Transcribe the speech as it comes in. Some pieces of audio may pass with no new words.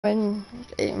And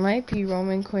it might be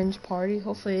Roman Quinn's party.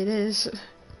 Hopefully it is.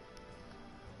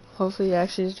 Hopefully it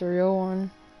actually is the real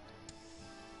one.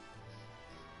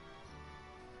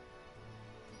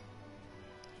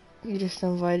 He just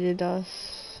invited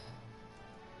us.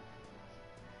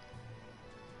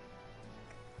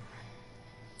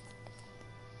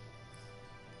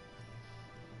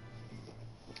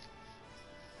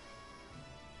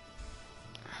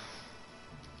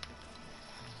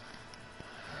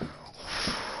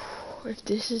 If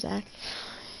this is actually...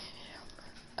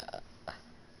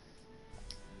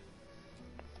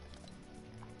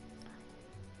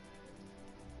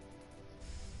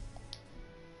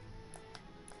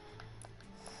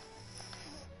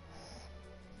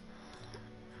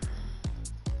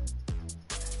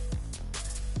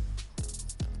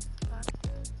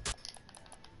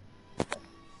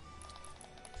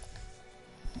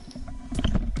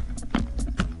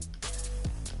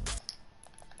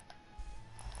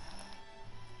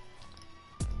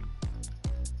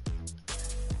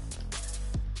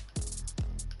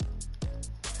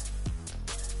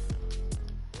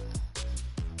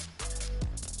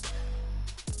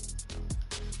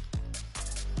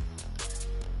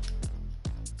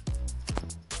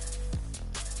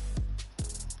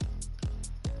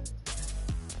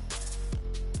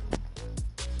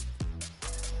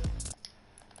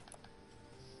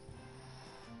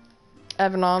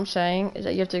 Evan, all I'm saying is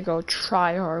that you have to go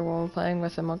try hard when we're playing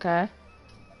with him, okay?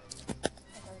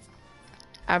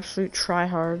 Absolute try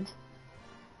hard.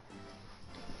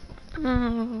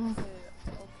 Oh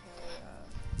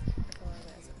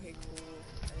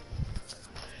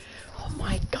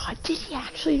my god, did he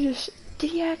actually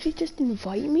just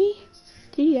invite me?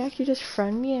 Did he actually just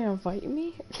friend me and invite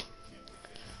me?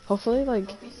 Hopefully, like...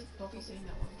 Don't be saying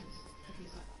that one, if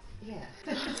he's like,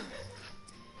 yeah.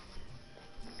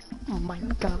 Oh my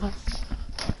god.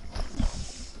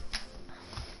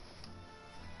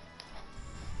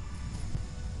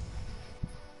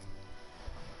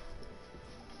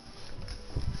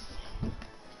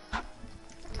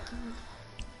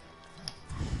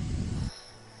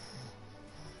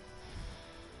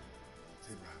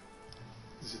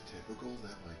 Is it typical that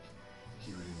like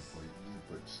he would invite you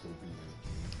but still be in a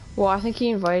game? Well, I think he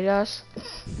invited us,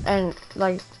 and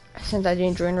like since I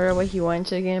didn't join right away, he went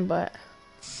into the game. But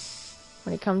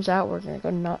when he comes out, we're gonna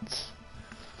go nuts.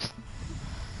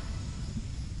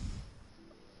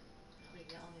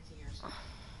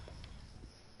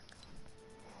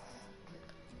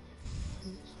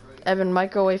 Evan,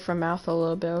 might go away from mouth a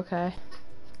little bit, okay?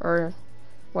 Or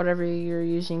whatever you're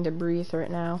using to breathe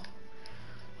right now.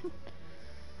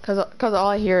 Cause all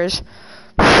I hear is...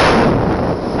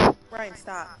 Ryan,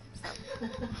 stop.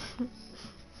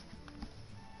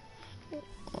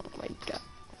 Oh my god.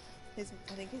 I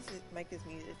think his mic is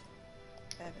muted.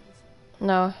 Evan's.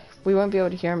 No, we won't be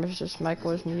able to hear him if his mic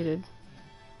was muted.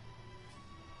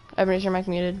 Evan, is your mic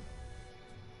muted?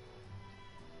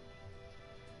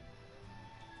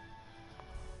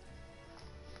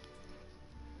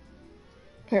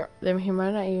 Here, then he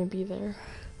might not even be there.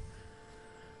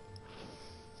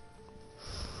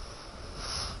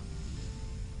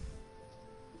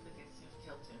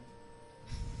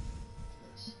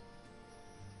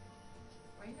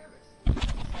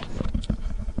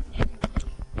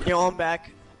 Yo, I'm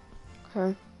back.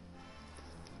 Okay.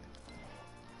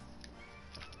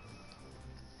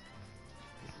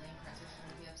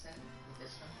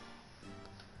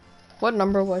 What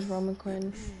number was Roman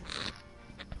Quinn?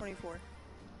 24.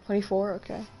 24?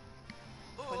 Okay.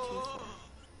 24.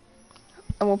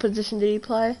 And what position did he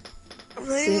play? I'm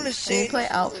not even gonna say Can he play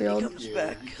outfield? He comes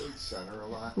back. He played center a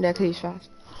lot. Yeah, 'cause he's fast.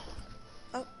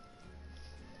 Oh.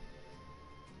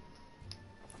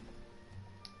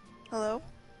 Hello?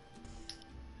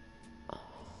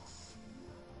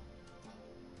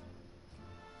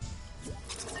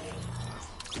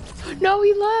 No,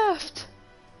 he left!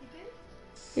 He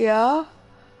did? Yeah.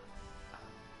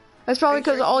 That's probably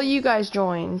because sure all you guys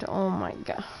joined. Oh my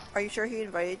god. Are you sure he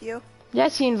invited you?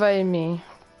 Yes, he invited me.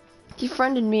 He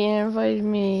friended me and invited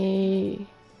me.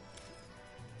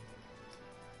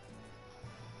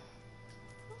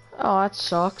 Oh, that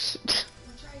sucks.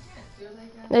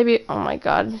 Maybe, oh my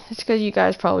god. It's because you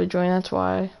guys probably joined, that's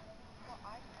why.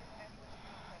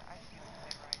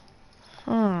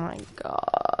 Oh my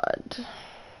god.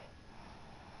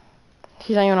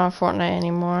 He's not even on Fortnite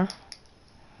anymore.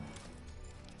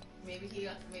 Maybe try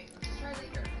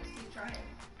later. Let's keep trying.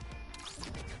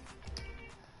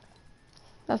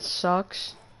 That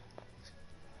sucks.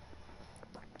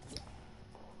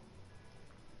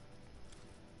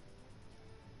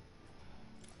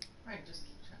 Right, just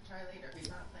try later. He's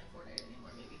not playing Fortnite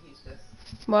anymore. Maybe he's just...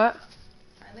 What?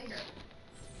 Try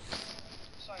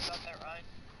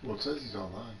Well, it says he's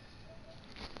online.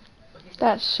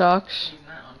 That sucks. He's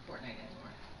not on Fortnite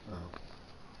anymore. Oh.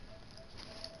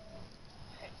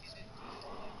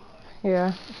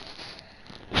 Yeah.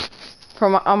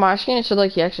 From on my skin, it said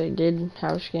like he actually did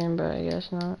have a skin, but I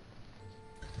guess not.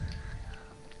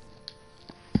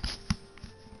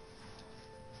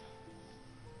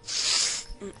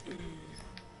 Mm-mm.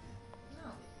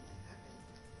 No.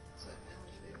 So now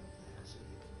we should be able to actually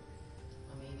do it.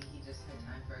 Well, maybe he just had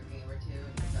time for a game or two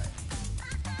and he thought,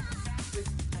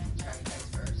 let's try you guys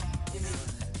first. Give me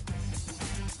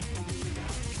one.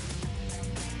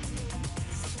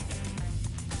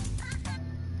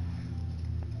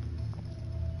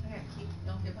 Okay,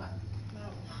 don't give up. No.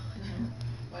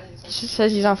 Why did It just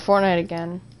says he's on Fortnite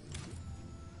again.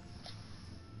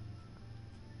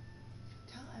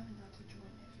 Tell Evan not to join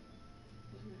it.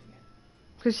 We'll do it again.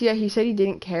 Cause yeah, he said he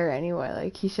didn't care anyway.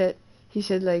 Like he said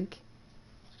like,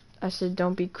 I said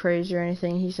don't be crazy or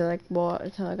anything. He said like, well,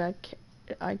 it's not like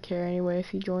I'd care anyway if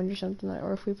he joined or something like,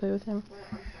 or if we play with him. Well,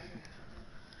 unfriend him or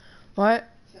something. What?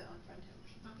 He said unfriend him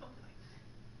or something. Something like that.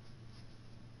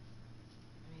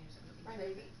 I mean, there's something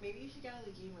Right, maybe you should get out of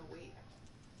the game and wait.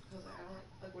 Cause like, I don't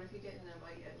like. What if you get an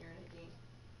invite and you're in a game?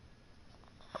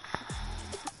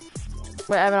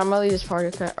 Wait, Evan, I'm gonna leave this party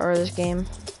or this game.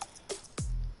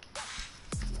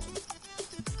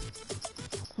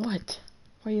 What?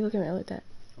 Why are you looking at me like that?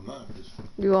 I'm not. I'm just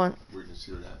You want waiting to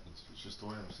see what happens. It's just the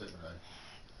way I'm sitting.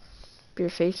 your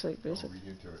face like I'll this? read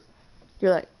into it.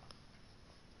 You're like.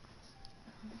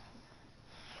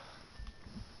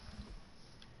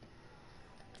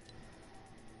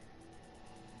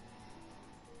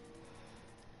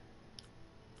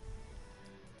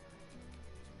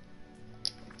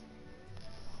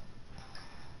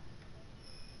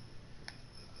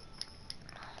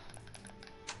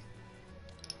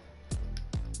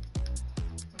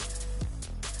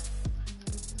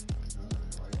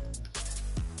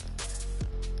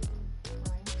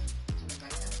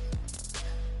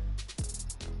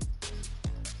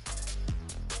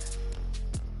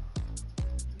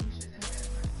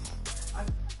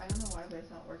 I don't know why, but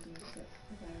it's not working. Because I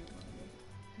don't want to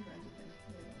make random things.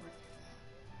 It didn't work.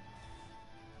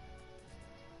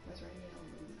 I was writing it on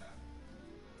the movie.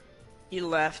 He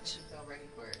left. He's all ready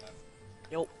for it.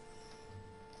 Yup.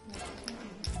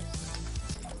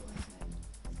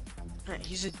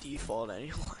 He's a default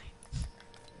anyway. Thank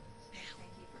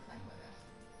you for playing with us.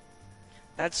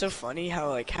 That's so funny how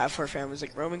like half our family's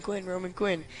like Roman Quinn,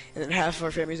 and then half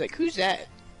our family's like, who's that?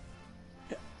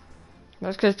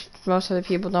 That's because most of the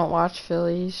people don't watch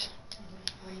Phillies.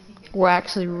 What do you think? We're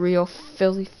actually real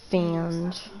Philly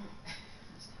fans.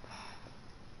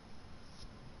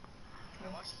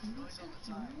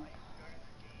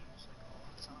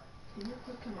 Can you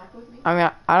come up with me? I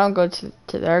mean, I don't go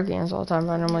to their games all the time,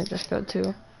 but I normally just go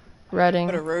to Reading.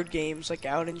 Go to road games like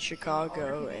out in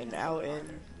Chicago and out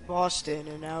in Boston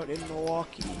and out in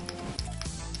Milwaukee. Can't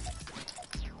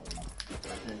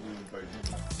even invite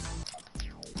him.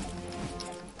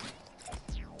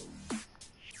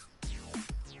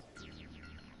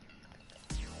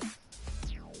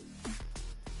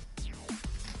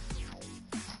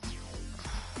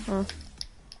 Hmm.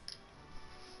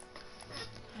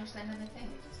 There's another thing.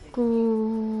 It just gave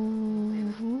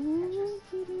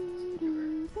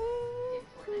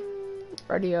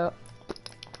Ready up.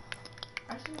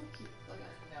 I just want to keep looking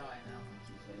at No, I know.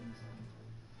 keep fighting something.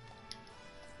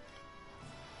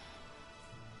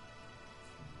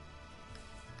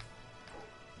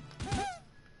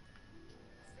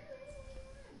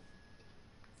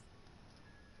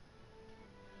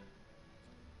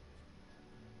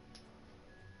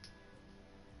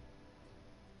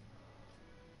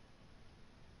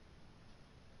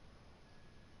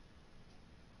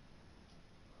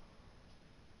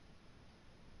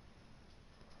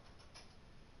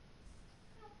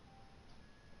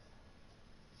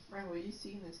 Ryan, will you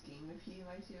see in this game if he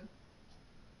invites you?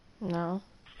 No,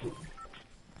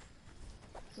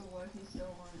 So what if he's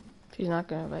still on? she's not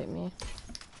gonna invite me.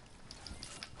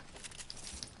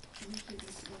 You should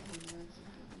just let him run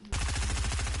some.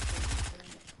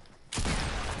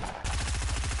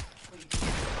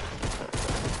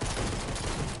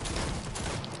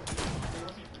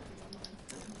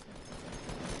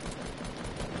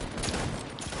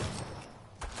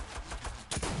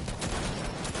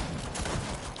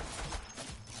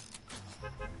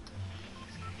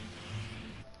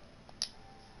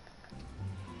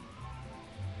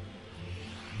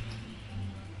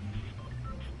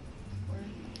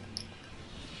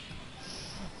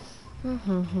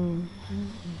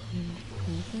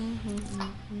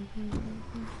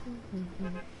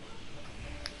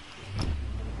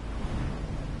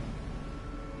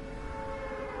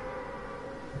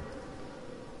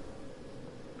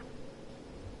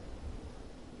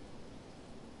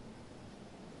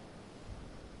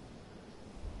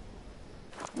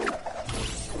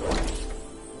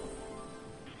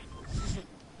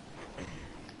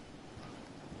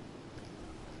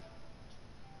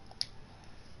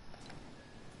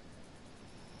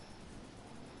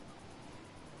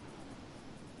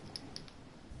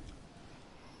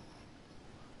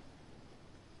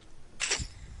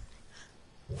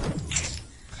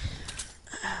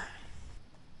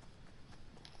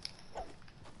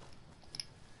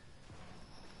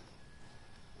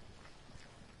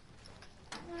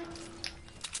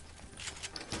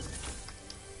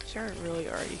 These aren't really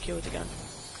already killed with a gun.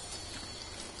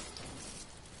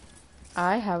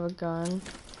 I have a gun.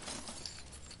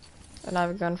 And I have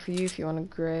a gun for you if you want a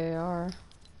gray AR.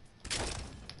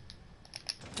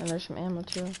 And there's some ammo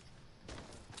too.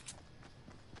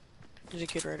 There's a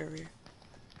kid right over here.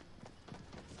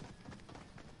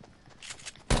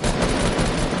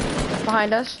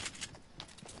 Behind us.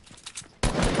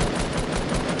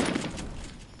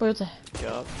 What the? Good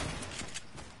job.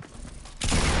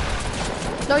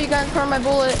 No, you got in front of my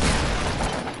bullet.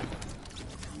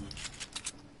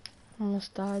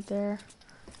 Almost died there.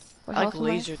 What I like health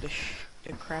am I? lasered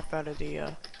the crap out of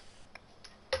the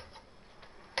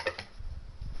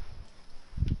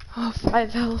Oh,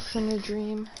 5 health in a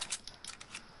dream.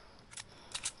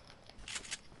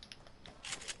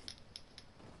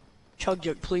 chug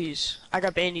jug, please. I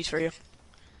got bandies for you.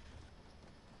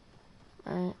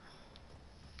 Alright.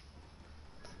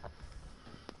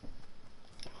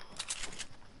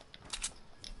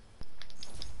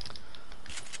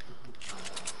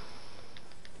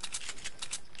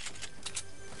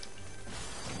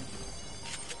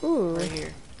 Ooh. Right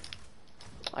here.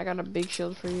 I got a big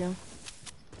shield for you.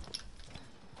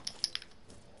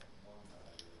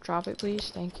 Drop it, please.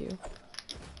 Thank you.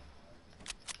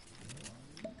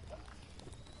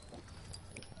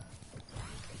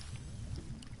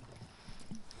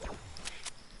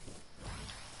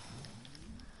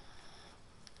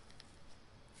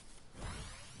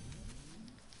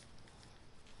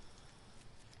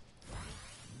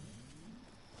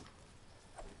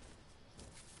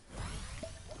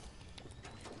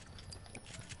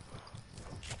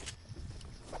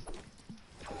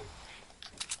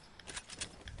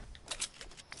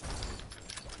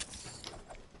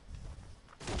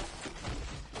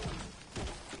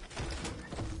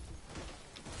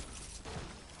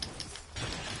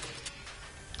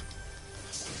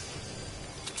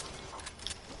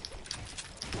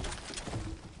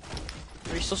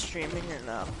 Are you still streaming or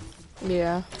no?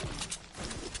 Yeah.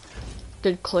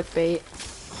 Good clickbait.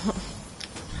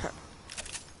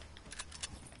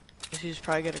 Who's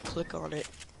probably gonna click on it?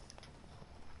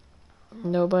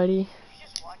 Nobody.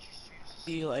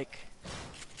 Be like,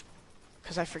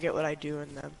 cause I forget what I do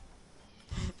in them.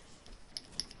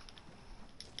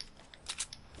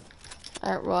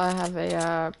 Alright, well I have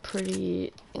a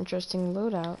pretty interesting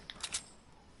loadout.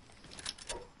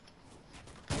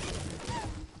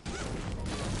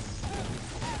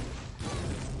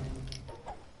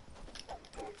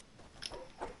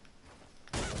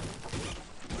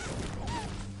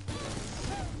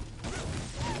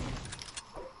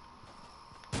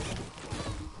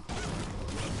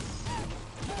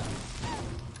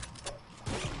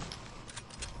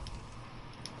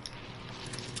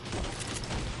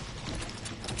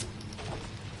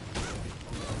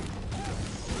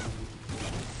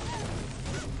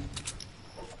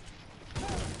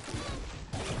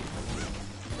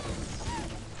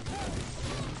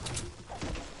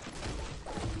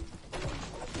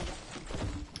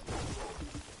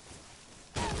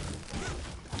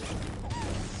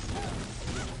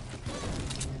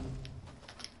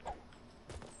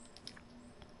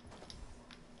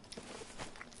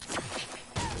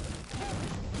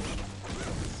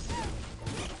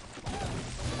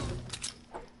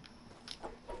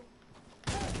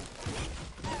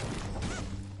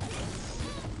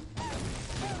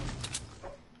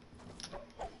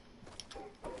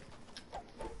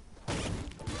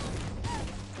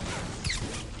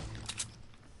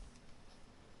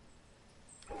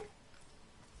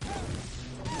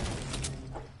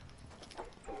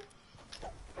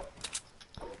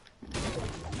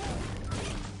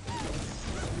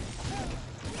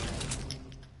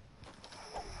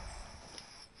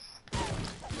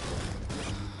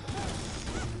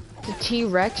 The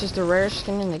T-Rex is the rarest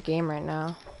skin in the game right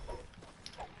now.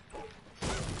 No,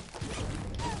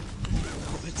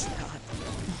 it's not.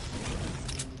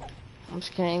 I'm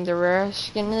just kidding. The rarest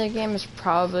skin in the game is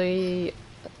probably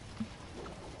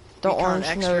the Recon orange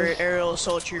expert, nose, aerial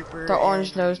assault trooper, the and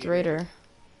orange nosed Raider. raider.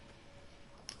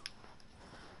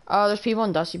 Oh, there's people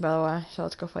in Dusty, by the way. So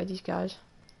let's go fight these guys.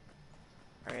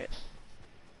 Alright.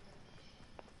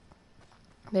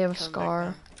 They have a Coming back scar.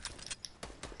 down.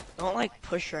 Don't like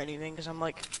push or anything, cause I'm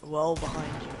like well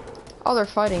behind you. Oh, they're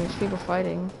fighting. There's people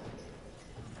fighting.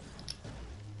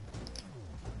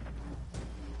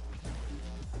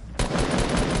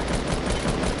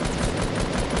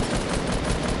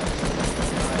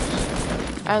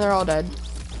 And they're all dead.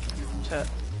 So,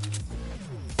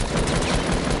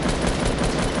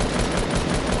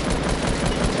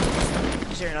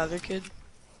 is there another kid?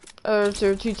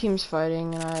 There are two teams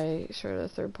fighting, and I sort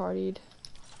of third-partied.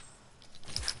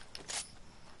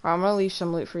 I'm gonna leave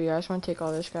some loot for you. I just wanna take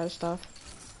all this guy's stuff.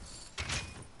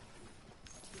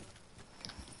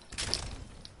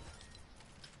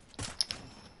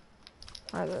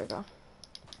 Alright, there we go.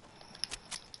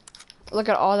 Look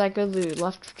at all that good loot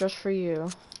left just for you.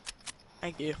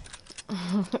 Thank you.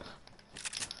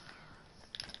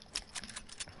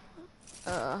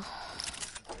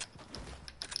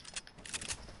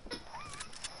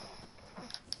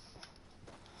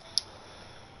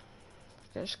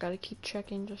 I just gotta keep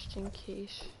checking just in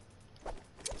case.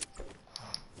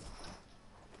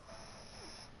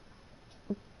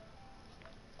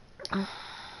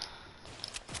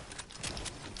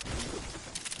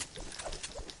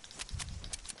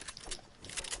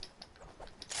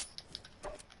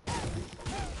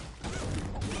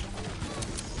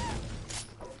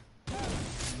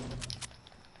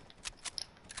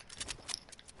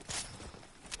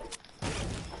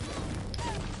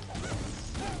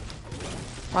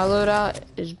 My loadout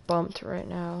is bumped right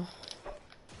now.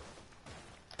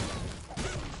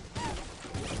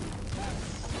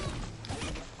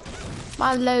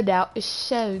 My loadout is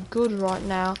so good right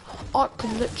now. I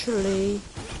could literally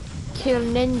kill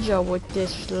Ninja with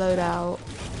this loadout.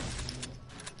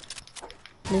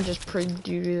 Ninja's pretty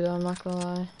doo-doo though, I'm not gonna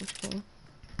lie.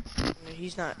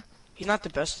 He's not the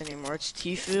best anymore. It's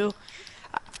Tfue.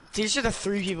 These are the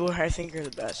three people who I think are the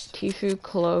best. Tfue,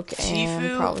 Cloak,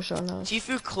 and probably someone else.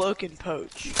 Tfue, Cloak, and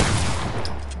Poach.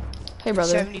 Hey,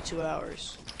 brother. 72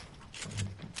 hours.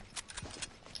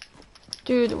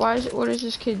 Dude, what is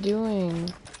this kid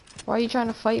doing? Why are you trying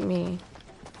to fight me?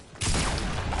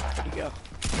 Where'd he go?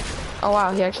 Oh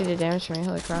wow, he actually did damage to me,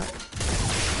 holy crap.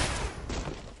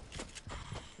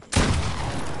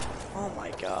 Oh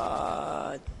my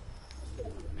god.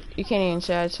 You can't even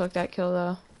say I took that kill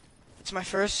though. It's my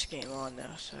first game on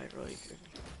now, so I really couldn't.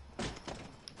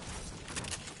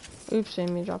 Oops, I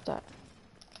didn't mean to drop that.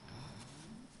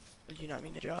 Did you not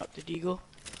mean to drop the deagle?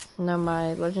 No,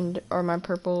 my legend, or my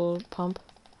purple pump.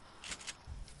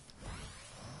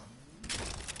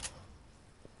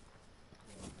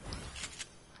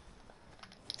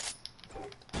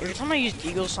 Every time I use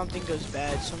deagle, something goes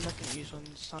bad, so I'm not gonna use one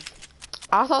this time.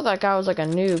 I thought that guy was like a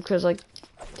noob, cause like,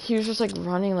 he was just like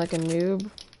running like a noob.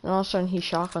 And all of a sudden he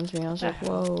shotguns me. I was like,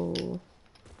 whoa.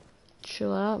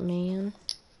 Chill out, man.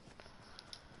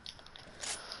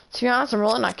 To be honest, I'm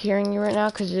really not carrying you right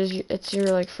now because it's your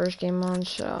like first game on,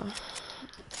 so.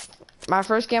 My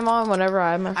first game on, whenever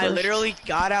I had my first. I literally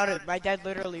got out of, my dad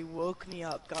literally woke me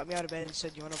up, got me out of bed and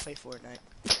said, you wanna play Fortnite?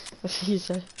 That's what he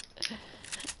said.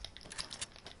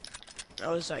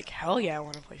 I was like, hell yeah, I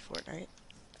wanna play Fortnite.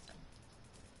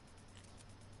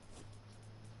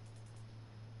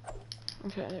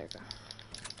 Okay, there you go.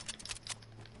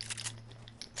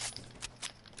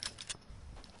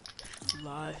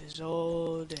 Life is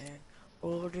old and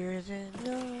older than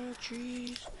the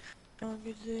trees,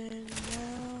 younger than the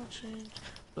mountains,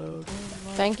 floating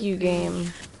like Thank you,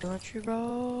 game. country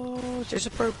roads. There's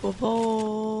a purple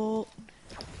bolt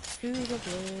to the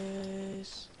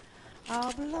place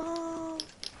I belong,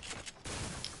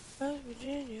 West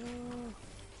Virginia,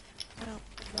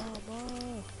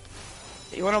 Alabama.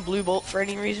 You want a blue bolt for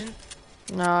any reason?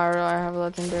 No, I have a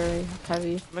legendary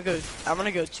heavy. I'm gonna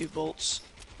go 2 bolts.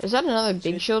 Is that another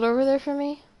big shield over there for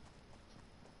me?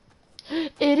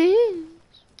 It is.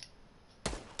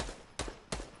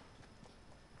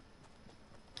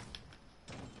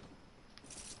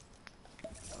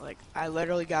 Like, I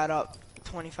literally got up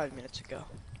 25 minutes ago.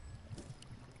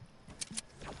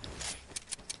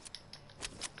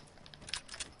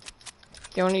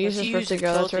 Do you want to use this for to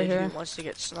go? That's right here. Who wants to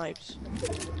get sniped?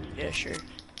 Yeah, sure.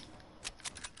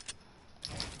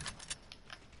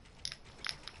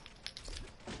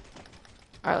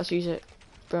 Alright, let's use it.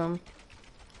 Boom.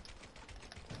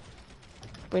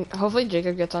 Hopefully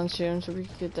Jacob gets on soon so we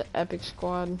can get the epic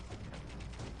squad.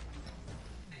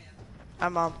 Hi,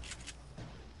 Mom.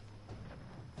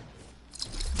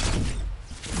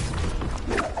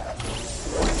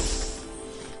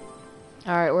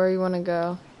 Alright, where you want to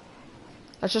go?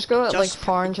 Let's just go like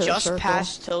far into the circle. Just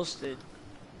past Tilted.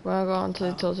 We're gonna go onto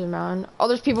the Tilted Mountain. Oh,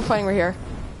 there's people fighting right here.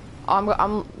 Oh,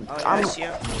 yeah, I see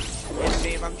him. Yeah,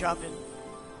 same, I'm dropping.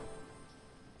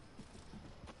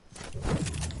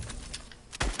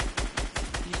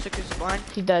 You took his blind?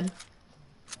 He's dead.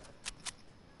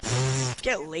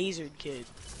 Get lasered, kid.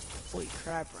 Holy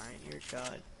crap, Ryan, you're a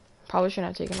god. Probably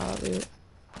shouldn't have taken all that loot.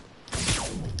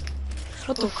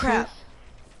 What the crap? fuck?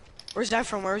 Where's that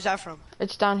from? Where's that from?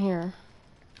 It's down here.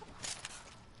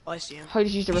 Oh, I see him. How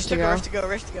did you use the rift to go?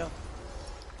 Rift to go.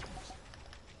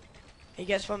 Hey,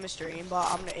 guess what, Mr.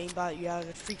 Aimbot? I'm gonna aimbot you out of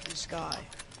the freaking sky.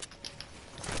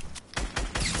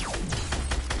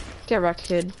 Get wrecked,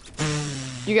 kid.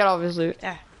 You got all of his loot.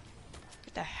 Yeah.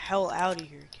 Get the hell out of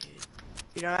here, kid.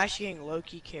 Dude, I'm actually getting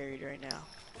low-key carried right now.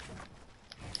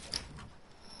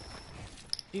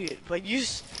 Dude, but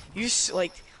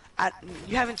like,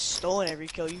 you haven't stolen every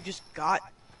kill. You just got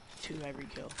to every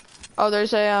kill. Oh,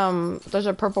 there's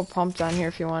a purple pump down here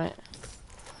if you want it.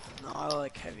 No, I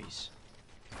like heavies.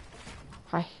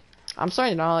 Hi. I'm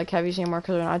starting to not like heavies anymore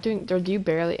because they do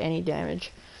barely any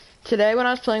damage. Today when I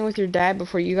was playing with your dad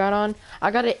before you got on, I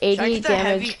got an 88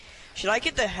 damage. Should I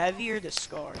get the heavy or the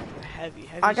scar? The heavy.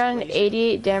 I got an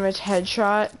 88 damage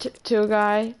headshot to a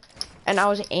guy, and I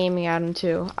was aiming at him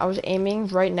too. I was aiming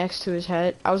right next to his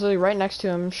head. I was literally right next to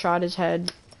him, shot his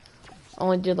head.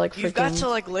 Only did like freaking. You've got to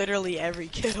like literally every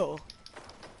kill.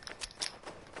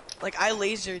 Like I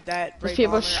lasered that. There's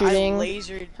people shooting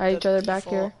at each other back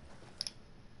here.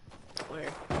 Where?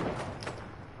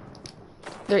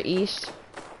 They're east.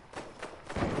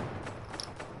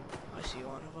 I see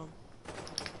one of them.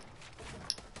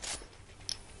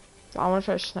 I want to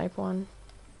try to snipe one.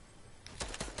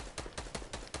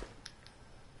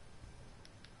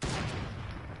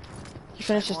 You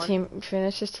finished his team.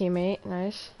 Finished his teammate.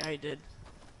 Nice. Yeah, I did.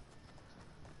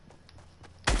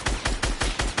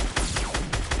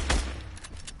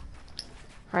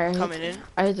 Alright, Coming in.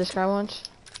 I hit this guy once.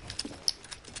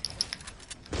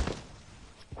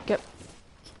 Yep.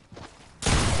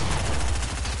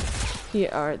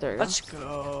 Alright, there you go. Let's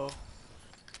go.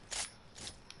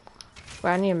 Wait,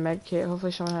 I need a med kit.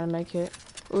 Hopefully someone had a med kit.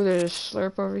 Ooh, there's a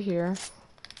slurp over here.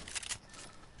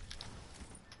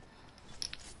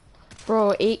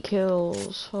 Bro, 8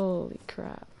 kills. Holy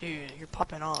crap. Dude, you're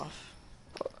popping off.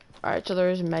 Alright, so there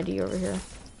is a medi over here.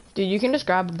 Dude, you can just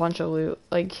grab a bunch of loot.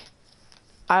 Like,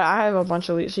 I have a bunch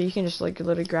of loot, so you can just, like,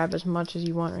 literally grab as much as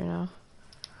you want right now.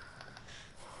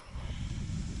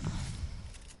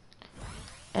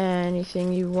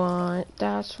 Anything you want,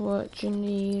 that's what you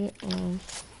need. And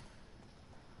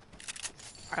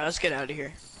Alright, let's get out of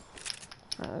here.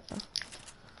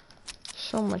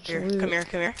 So much Here, loot. come here,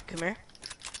 come here, come here.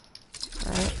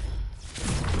 Alright.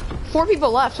 4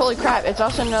 people left, holy crap, it's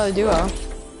also another duo.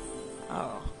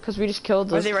 Oh. Cause we just killed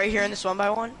them. Are they right here in this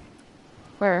 1x1?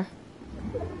 Where?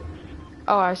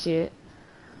 Oh, I see it.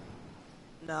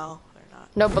 No, they're not.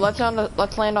 No, but let's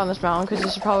land on this mountain, cause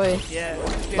this is probably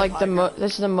like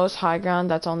this is the most high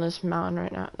ground that's on this mountain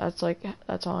right now. That's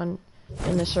on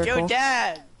in this circle. Yo,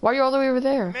 Dad! Why are you all the way over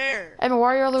there? Come here! Evan,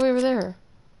 why are you all the way over there?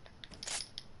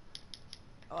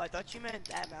 Oh, I thought you meant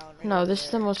that mountain right No, over this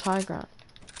is the there. most high ground.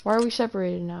 Why are we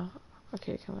separated now?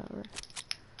 Okay, come over.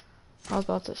 I was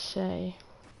about to say.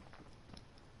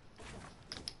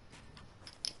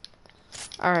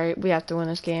 Alright, we have to win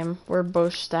this game. We're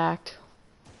both stacked.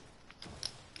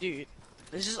 Dude,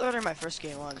 this is literally my first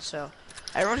game on, so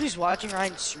everyone who's watching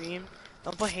Ryan's stream,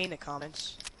 don't put hate in the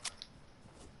comments.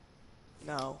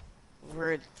 No.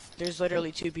 There's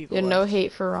literally 2 people Yeah, left. no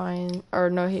hate for Ryan,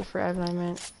 or no hate for Evan, I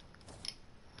meant.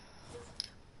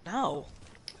 No.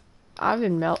 I've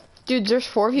been Dude, there's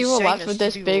 4 people saying left there's with 2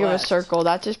 this people big of a left. circle.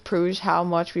 That just proves how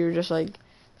much we were just like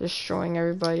destroying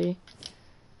everybody.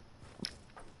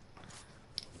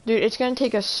 Dude, it's gonna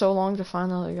take us so long to find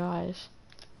the other guys.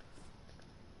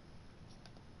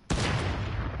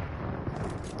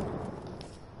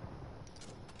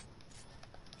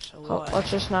 So Oh, what?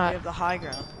 let's just We not. have the high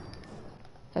ground.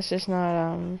 Let's just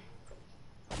not.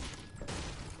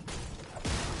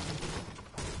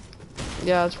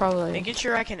 Yeah, it's probably. Making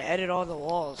sure I can edit all the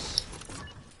walls.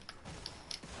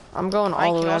 I'm going I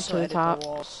all the can way up also to the edit top. the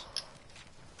walls.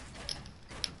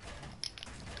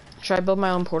 Should I build my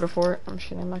own porta fort? I'm just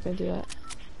kidding. I'm not gonna do that.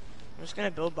 I'm just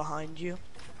gonna build behind you.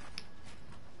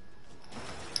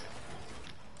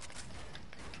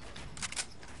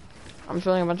 I'm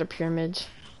building a bunch of pyramids.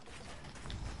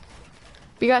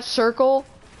 We got circle.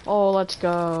 Oh, let's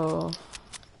go.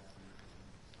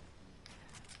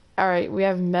 Alright, we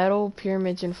have metal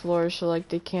pyramids and floors, so like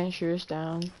they can't shoot us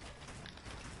down.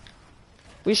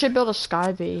 We should build a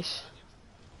sky base.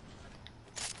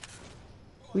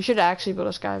 We should actually build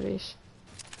a sky base.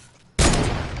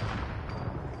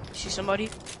 See somebody?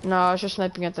 No, I was just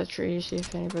sniping at that tree to see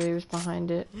if anybody was behind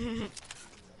it.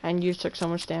 And you took so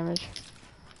much damage.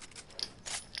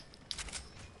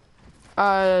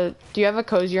 Do you have a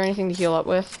cozy or anything to heal up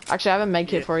with? Actually, I have a med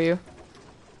kit for you.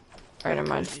 Alright, never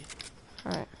mind.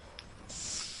 Alright.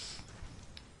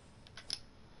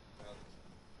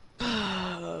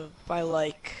 By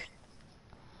like...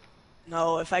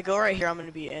 No, if I go right here, I'm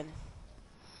gonna be in.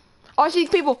 Oh, I see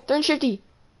people! They're in shifty!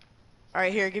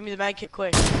 Alright, here, give me the med kit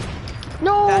quick.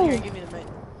 No! Down here, give me the med.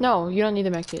 No, you don't need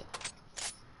the med kit.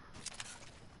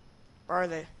 Where are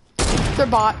they? They're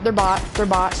bots.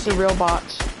 They're real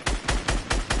bots.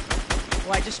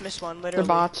 Well, I just missed one, literally. They're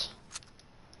bots.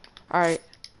 Alright.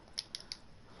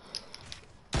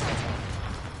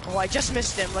 Oh, I just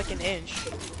missed him like an inch.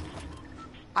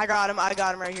 I got him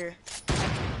right here.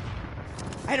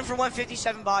 I hit him for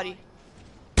 157 body.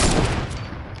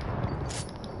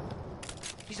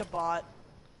 He's a bot.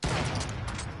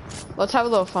 Let's have a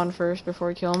little fun first before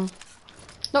we kill him.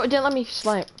 No, it didn't let me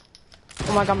snipe.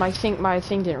 Oh my god, my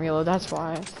thing didn't reload, that's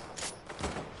why.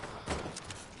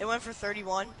 It went for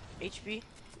 31 HP.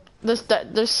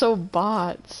 They're so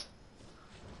bots.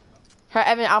 Hey,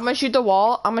 Evan, I'm gonna shoot the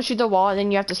wall, and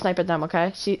then you have to snipe at them,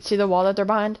 okay? See the wall that they're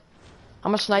behind?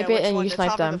 I'm gonna snipe it, and you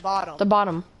snipe them. The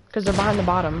bottom. Because they're behind the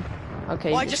bottom.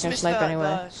 Okay, Well, you're just gonna snipe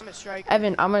anyway.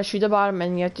 Evan, I'm gonna shoot the bottom,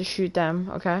 and you have to shoot them,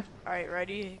 okay? Alright,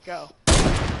 ready, go.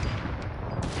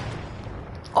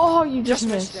 Oh, you just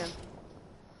missed. him.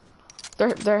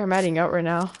 They're matting out right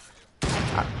now.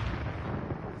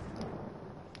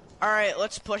 Alright,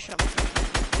 let's push him.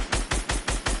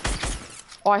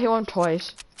 Oh, I hit one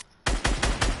twice.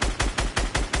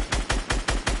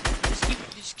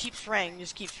 Just keep spraying,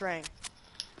 Alright,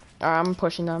 I'm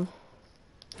pushing them.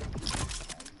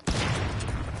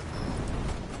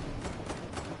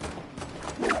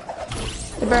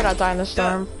 They better not die in the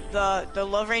storm. The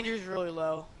Love Ranger is really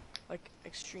low. Like,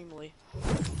 extremely.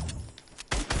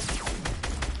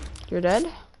 You're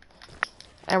dead?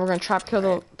 And we're gonna trap kill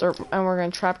the I wanna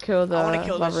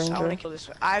kill Love this. I wanna Ranger. kill this.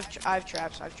 I have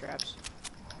traps.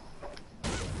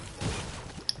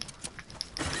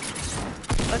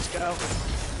 Let's go.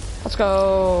 Let's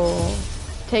go.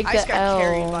 Take I just the got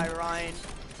carried L. by Ryan.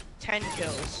 10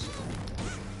 kills.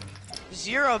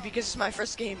 0 because it's my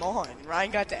first game on.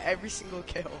 Ryan got to every single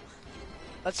kill.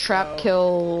 Let's Trap go.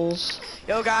 kills.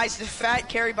 Yo guys, the fat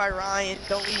carry by Ryan.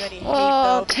 Don't leave any hate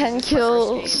Oh, though. 10 because it's my first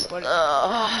kills. game, but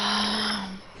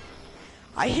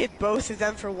I hit both of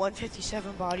them for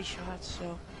 157 body shots,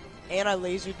 so. And I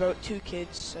lasered both 2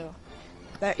 kids, so.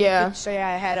 That you Yeah. could say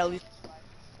I had at least.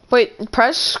 Wait,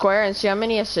 press square and see how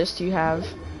many assists you have.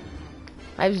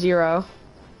 I have 0.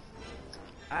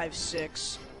 I have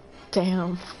 6.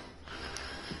 Damn.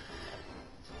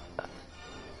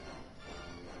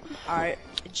 Alright.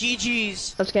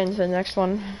 GG's. Let's get into the next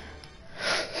one.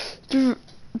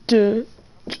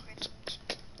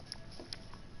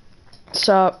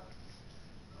 So,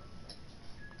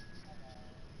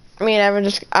 I mean,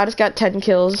 I just got 10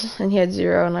 kills and he had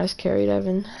 0 and I just carried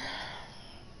Evan.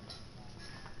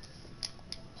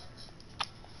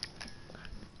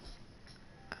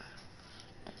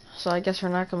 So I guess we're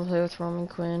not gonna play with Roman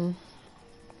Quinn.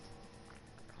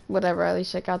 Whatever, at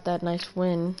least I got that nice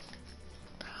win.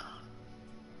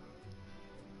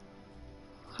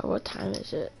 Oh, what time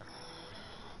is it?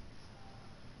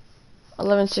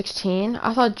 11:16.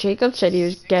 I thought Jacob said he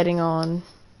was getting on.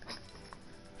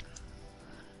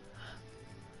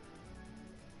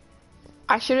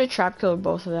 I should have trap killed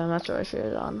both of them. That's what I should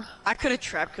have done. I could have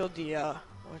trap killed the,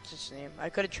 what's his name? I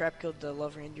could have trap killed the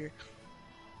Love Ranger.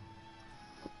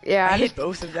 Yeah, I hit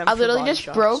both of them. I for literally body just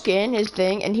shots. broke in his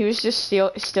thing, and he was just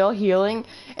still healing.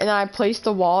 And then I placed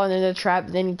the wall, and then the trap.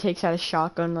 Then he takes out a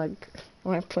shotgun, like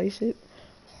when I place it.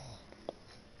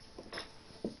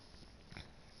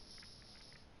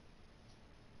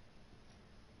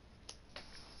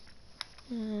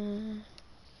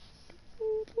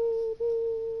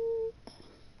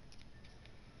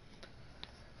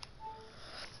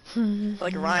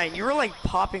 Like Ryan, you were like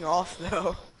popping off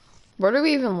though. Where do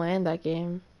we even land that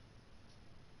game?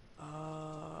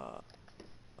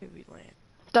 Where did we land?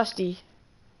 Dusty.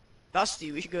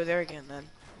 Dusty, we should go there again then.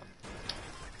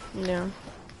 Yeah.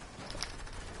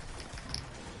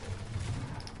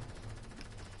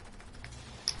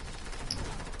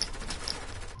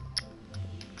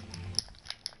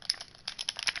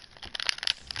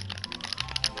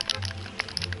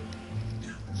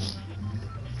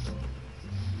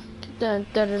 Dun,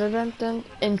 dun, dun, dun, dun, dun.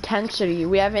 Intensity.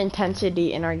 We have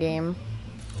intensity in our game.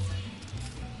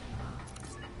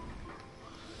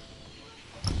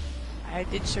 I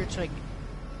did search like.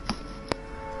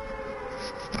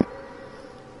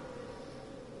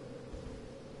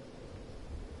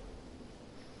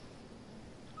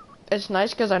 It's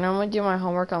nice because I normally do my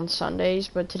homework on Sundays,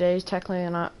 but today's technically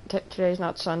not. Today's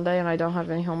not Sunday, and I don't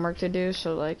have any homework to do,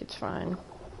 so like it's fine.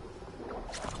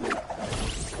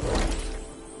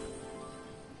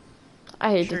 I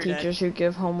hate the teachers who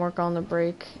give homework on the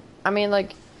break. I mean,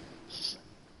 like.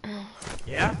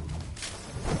 Yeah.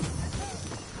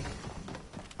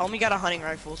 I only got a hunting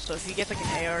rifle, so if you get like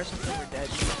an AR or something, we're dead.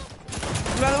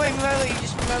 Move out of the way, you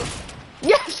just move out.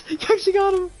 Yes! You actually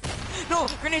got him! No,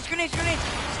 grenades!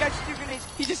 guy just threw grenades.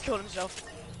 He just killed himself.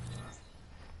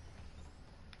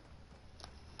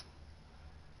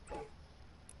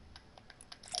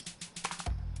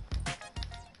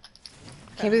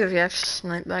 Can't believe you actually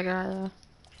sniped that guy though.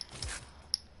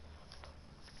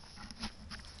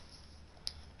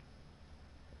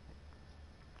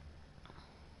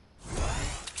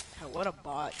 What a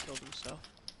bot killed himself.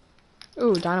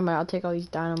 Ooh, dynamite. I'll take all these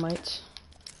dynamites.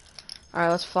 Alright,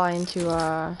 let's fly into,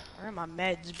 Where are my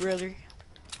meds, brother?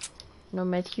 no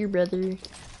meds here, brother.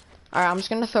 Alright, I'm just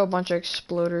gonna throw a bunch of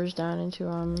exploders down into,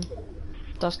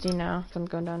 Dusty now. I'm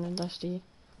going down to Dusty.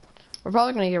 We're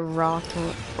probably gonna get rocked.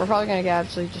 We're probably gonna get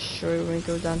absolutely destroyed when we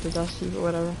go down to Dusty, but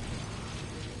whatever.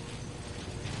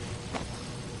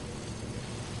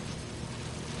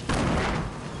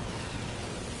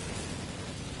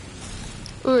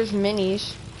 Ooh, there's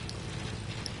minis.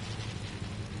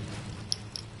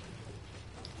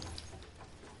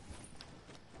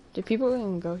 Did people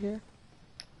even go here?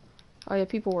 Oh yeah,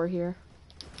 people were here.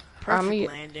 Perfect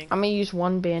landing. I'm gonna use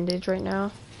one bandage right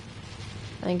now.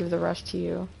 And then give the rest to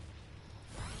you.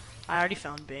 I already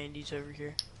found bandies over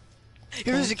here.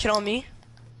 Here's a kid on me.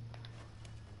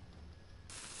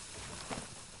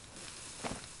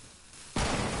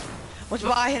 What's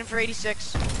about? I hit him for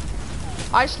 86.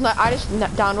 I just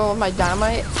downed one with my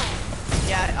dynamite.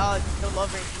 Yeah, the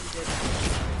love range you did.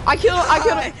 I killed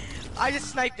him. I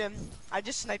just sniped him. I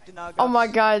just sniped the Naga. Oh my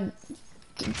god.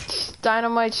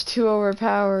 Dynamite's too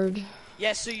overpowered.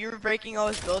 Yeah, so you were breaking all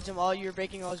his builds, and while you were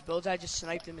breaking all his builds, I just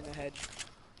sniped him in the head.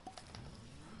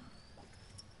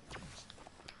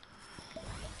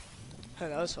 Oh,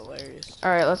 that was hilarious.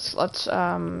 Alright, let's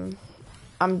I'm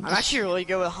actually really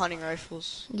good with hunting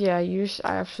rifles. Yeah,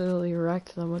 I absolutely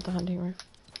wrecked them with the hunting rifle.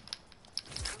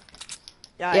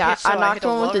 Yeah, I knocked hit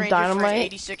one with the dynamite.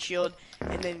 86 shield,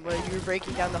 and then when you were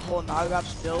breaking down the whole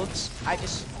Nagop's builds,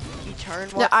 he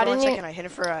turned one Yeah, for 1 second, I hit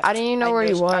him for I didn't even know where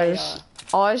he was.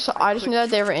 I just knew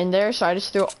that they were in there, so I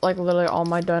just threw like literally all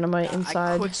my dynamite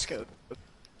inside. I quick scope.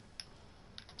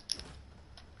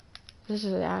 This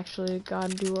is actually a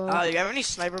god duo. Do you have any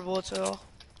sniper bullets at all?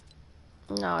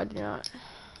 No, I do not.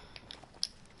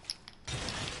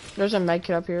 There's a med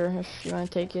kit up here if you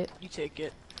want to take it. You take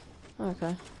it.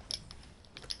 Okay.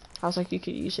 I was like, you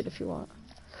could use it if you want.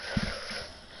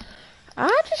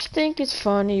 I just think it's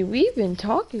funny. We've been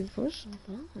talking for so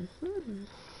long.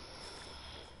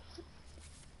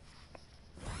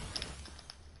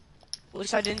 At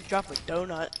least I didn't drop a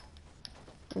donut.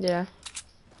 Yeah.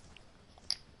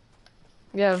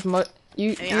 Yeah, I'm not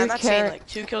saying like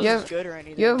 2 kills is good or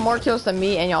anything. You have more kills than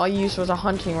me, and all you used was a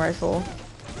hunting rifle.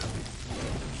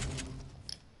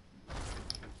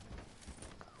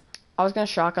 I was gonna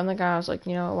shotgun the guy. I was like,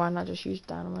 you know, why not just use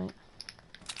dynamite?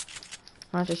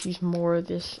 Why not just use more of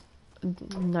this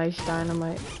nice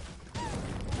dynamite?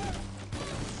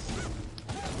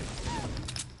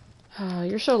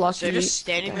 You're so lucky. So they're just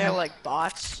standing there like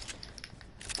bots.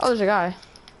 Oh, there's a guy.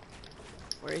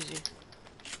 Where is he?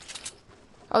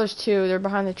 Oh, there's 2. They're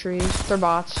behind the trees. They're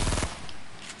bots.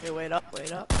 Hey, wait up,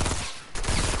 wait up.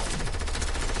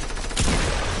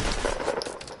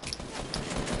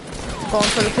 Going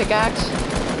for the pickaxe.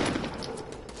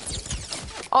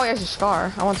 Oh, he has a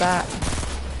scar. I want that.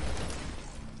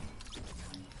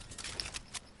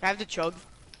 I have the chug.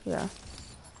 Yeah.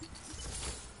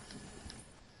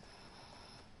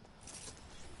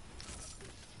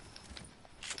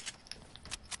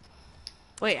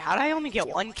 Wait, how did I only get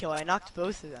 1 kill? I knocked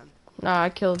both of them. No, I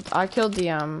killed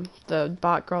the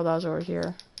bot girl that was over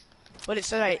here. But it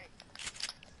said I...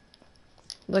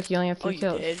 Look, you only have 3 you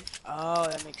kills. did? Oh,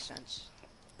 that makes sense.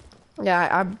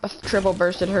 Yeah, I triple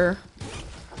bursted her.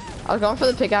 I was going for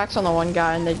the pickaxe on the one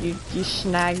guy, and then you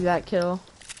snagged that kill.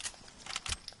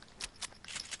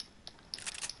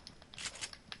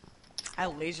 I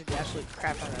lasered the absolute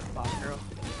crap out of that bot girl.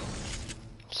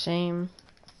 Same.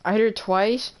 I hit her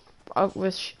twice up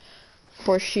with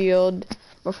for shield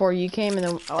before you came, and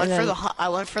then I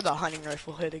went for the hunting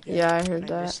rifle hit again. Yeah, I heard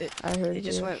that. I heard it.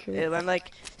 Just went. It went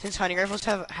like, since hunting rifles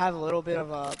have a little bit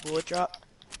of a bullet drop,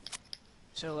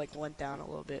 so like went down a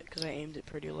little bit because I aimed it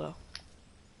pretty low.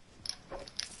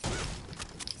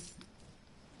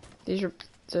 These are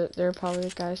they're probably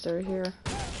the guys that are here.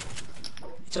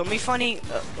 It's only funny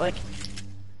like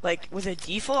with a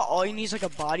default, all you need is like a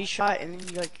body shot, and then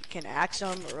you like can axe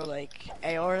them or like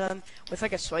AR them. With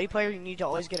like a sweaty player, you need to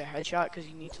always get a headshot because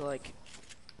you need to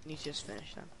just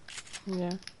finish them.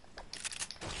 Yeah.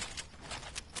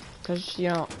 Because you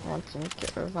don't want them to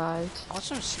get revived.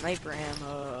 Also, sniper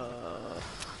ammo.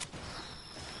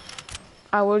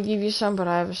 I would give you some, but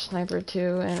I have a sniper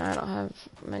too, and I don't have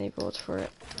many bullets for it.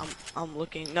 I'm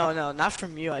looking. No, not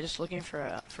from you. I'm just looking for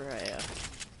a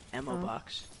ammo Oh.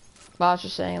 box. But I was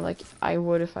just saying, like, I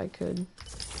would if I could.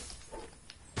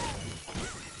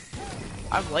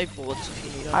 I have light bullets if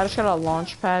you need them. I just got a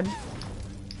launch pad.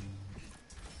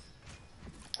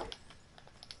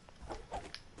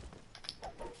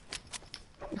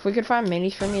 If we could find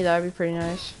minis for me, that would be pretty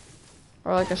nice.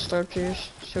 Or like a slurp juice,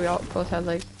 so we all both had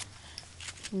like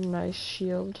nice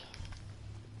shield.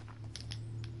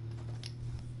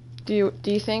 Do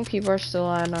you think people are still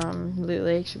at Loot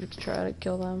Lake so we could try to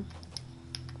kill them?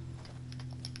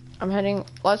 I'm heading.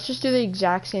 Let's just do the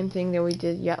exact same thing that we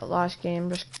did last game.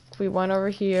 Just we went over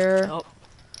here.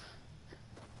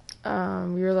 Oh.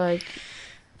 We were like,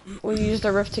 we used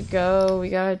the rift to go. We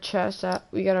got a chest out.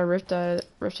 We got a rift to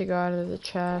go out of the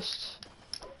chest.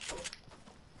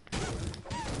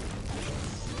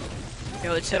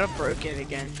 Yo, let's set up broken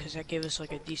again, because that gave us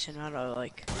like a decent amount of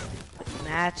like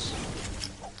mats.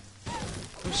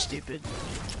 I'm stupid.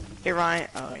 Hey Ryan.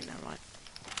 Oh wait, never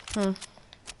mind.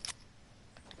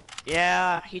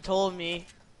 Yeah, he told me.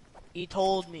 He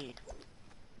told me.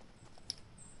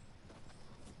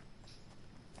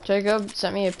 Jacob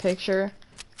sent me a picture,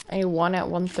 and he won at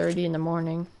 1:30 in the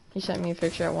morning. He sent me a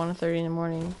picture at 1:30 in the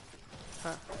morning.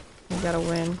 Huh. You gotta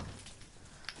win.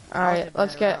 Alright,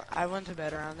 let's get... I went to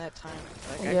bed around that time.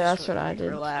 Like, Yeah, that's what I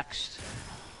did. Relaxed.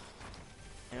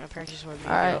 And my parents just wanted me to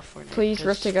Alright, go for it. please,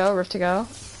 rift to go, rift to go.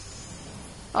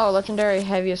 Oh, legendary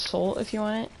heavy assault if you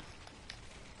want it.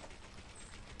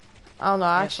 I don't know,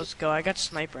 Yes, actually... let's go. I got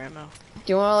sniper ammo.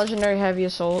 Do you want a legendary heavy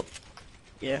assault?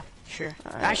 Yeah, sure.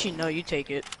 Right. Actually, no, you take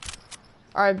it.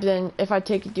 Alright, then if I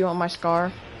take it, do you want my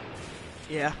scar?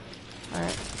 Yeah.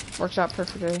 Alright, works out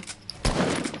perfectly.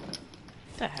 What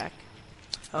the heck?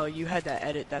 Oh, you had that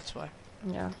edit, that's why.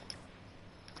 Yeah.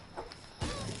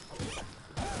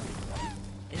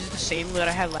 This is the same loot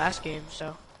I had last game,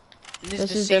 so. And This is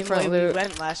the is same different way loot. we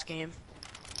went last game.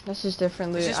 This is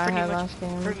different loot This is I pretty had much, last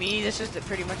game. for me, this is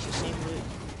pretty much the same loot.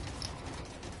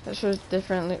 This was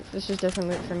different loot. This is different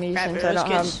loot for me Crap, since are I those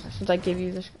don't have. kids? Since I gave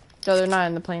you this. No, they're not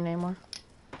in the plane anymore.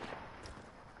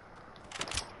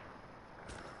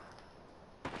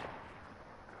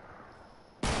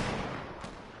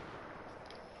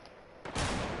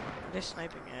 They're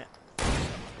sniping it.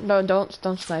 No,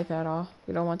 don't snipe at all.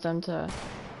 We don't want them to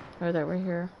know that we're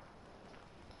here.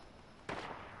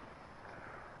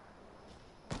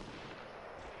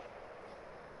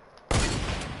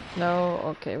 No,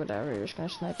 okay, whatever. You're just gonna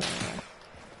snipe anyway.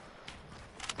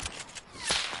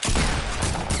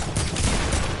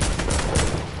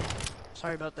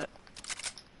 Sorry about that.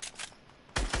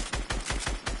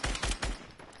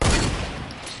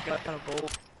 Just got kind of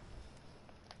bold.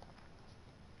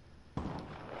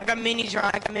 I got minis,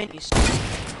 Ryan. I got minis.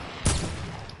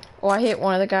 Oh, I hit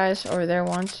one of the guys over there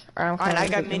once. Or I'm Ryan, kind I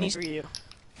of got minis for you.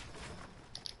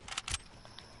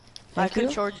 My Thank you.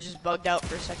 controller just bugged out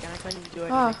for a second. I couldn't even do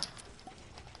anything. Ah.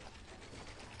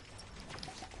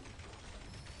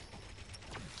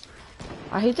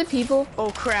 I hate the people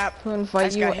Oh crap! who invite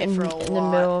This you got hit in for a the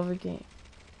lot. middle of a game.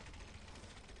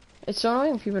 It's so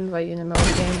annoying when people invite you in the middle of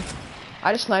the game.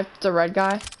 I just sniped the red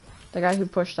guy, the guy who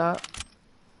pushed up.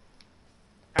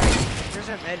 Alright, there's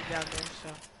a med down there, so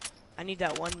I need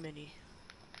that one mini.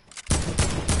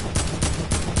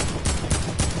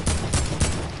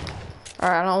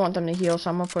 Alright, I don't want them to heal, so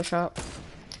I'm gonna push up.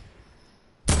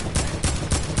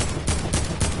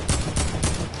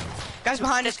 Guys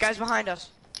behind us! Guys behind us!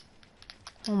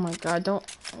 Oh my god, don't.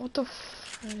 What the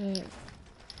frick?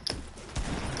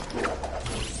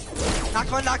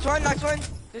 Knocked one! Knocked one! Knocked one!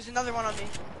 There's another one on me.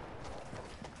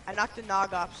 I knocked the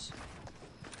Nog Ops.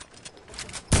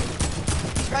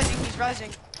 He's rising! He's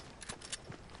rising!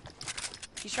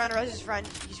 He's trying to res his friend.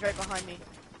 He's right behind me.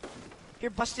 You're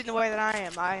busting the way that I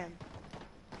am. I am.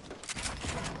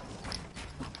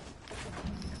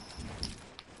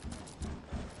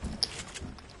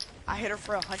 I hit her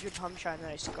for 100 pump shot and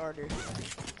then I scarred her.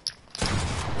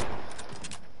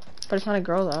 But it's not a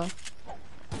girl though.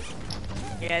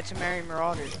 Yeah, it's a Mary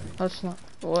Marauder. Oh, it's not.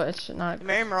 Well, it's not. The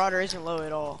Mary Marauder isn't low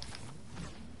at all.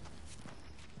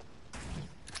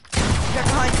 Right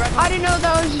behind, right I behind. didn't know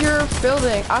that was your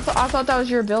building. I thought that was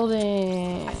your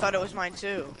building. I thought it was mine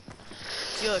too.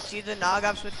 See, look, see the Nog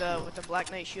Ops with the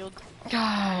Black Knight shield?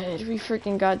 God, we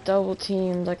freaking got double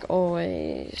teamed like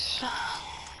always.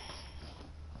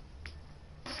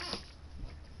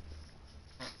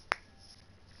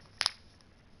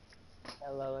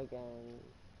 Hello again.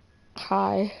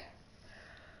 Hi.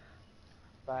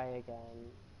 Bye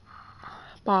again.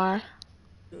 Bye.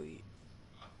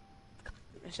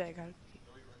 I said I got it.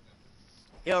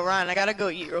 Yo, Ryan, I gotta go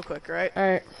eat real quick, right?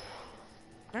 Alright.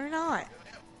 No, you're not.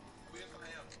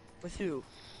 With who?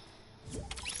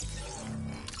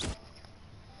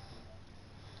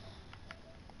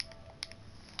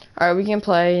 Alright, we can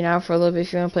play now for a little bit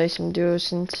if you want to play some duos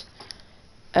since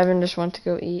Evan just wants to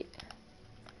go eat.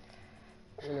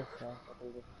 I'm gonna check. I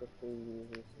think it's 15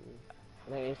 users.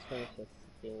 I think it's finish this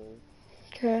game.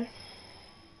 Okay.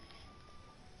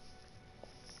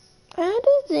 I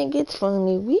don't think it's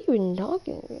funny. We've been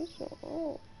talking. I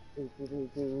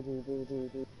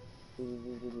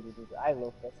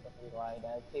love this fucking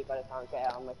glider. Too bad I can't get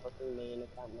it on my fucking main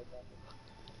account.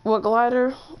 What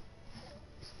glider?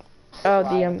 Oh,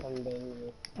 Glider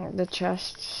the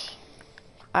chests.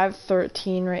 I have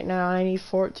 13 right now. I need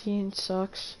 14.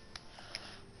 Sucks.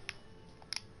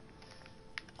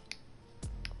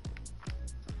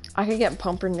 I could get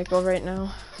pumpernickel right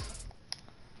now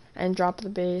and drop the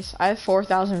base. I have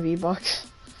 4,000 V-Bucks.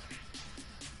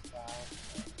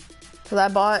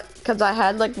 Cause I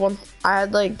had like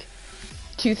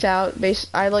 2,000 base.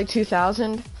 I had like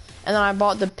 2,000, and then I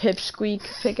bought the pipsqueak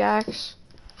pickaxe.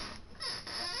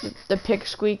 The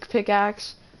pipsqueak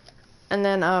pickaxe, and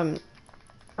then I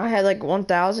had like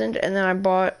 1,000, and then I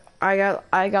got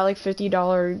like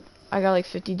 $50. I got like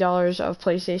 $50 of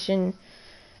PlayStation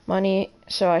money,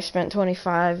 so I spent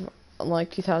 25 on like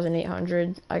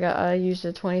 2,800. I used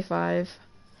the 25,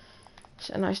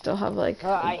 and I still have like.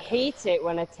 I hate it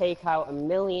when I take out a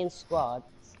million squads,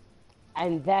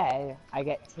 and then I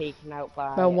get taken out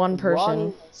by one person.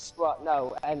 One squad,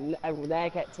 no, and then I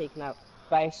get taken out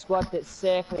by a squad that's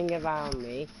circling around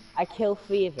me. I kill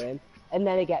 3 of them, and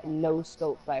then I get no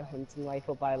scoped by a hunting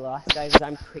rifle by the last guy because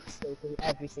I'm quick scoping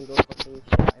every single fucking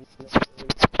shot in this game.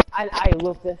 And I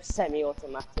love the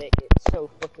semi-automatic. It's so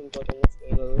fucking good in this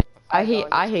game. I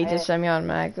hate the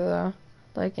semi-automatic though,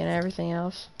 like in everything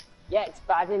else. Yeah, it's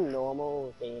bad in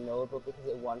normal game mode, but because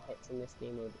it one hits in this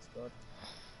game mode, it's good.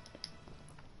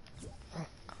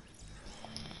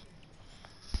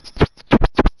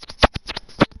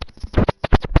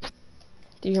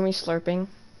 Do you hear me slurping?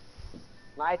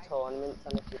 My tournament,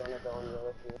 and if you want to go on the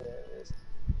other few.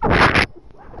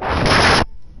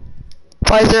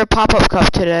 Why is there a pop-up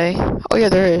cup today? Oh yeah,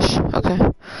 there is. Okay.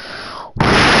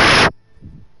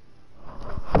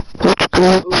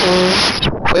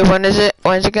 Wait, when is it?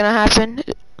 When is it gonna happen?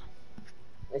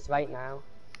 It's right now.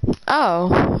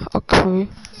 Oh, okay.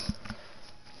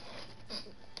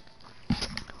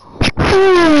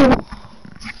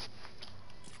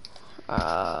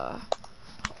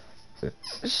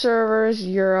 Servers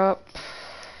Europe,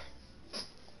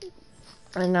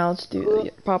 and now let's do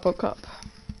the pop-up cup.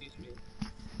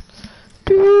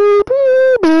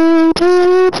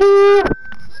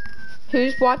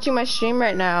 Who's watching my stream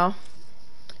right now?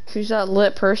 Who's that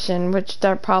lit person? Which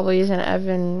that probably isn't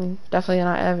Evan. Definitely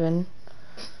not Evan.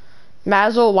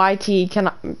 Mazel YT, can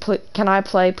I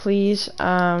play, please?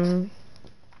 Man,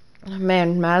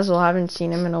 Mazel, I haven't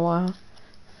seen him in a while.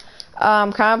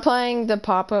 Kind of playing the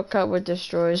pop-up cup with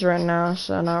destroys right now,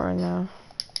 so not right now.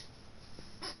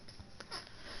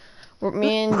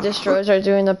 Me and destroys are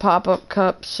doing the pop-up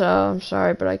cup, so I'm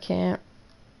sorry, but I can't.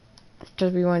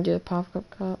 Because we want to do the pop-up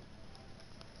cup.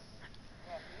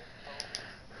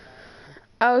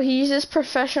 Oh, he's this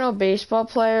professional baseball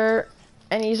player,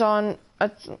 and he's on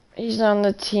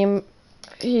the team.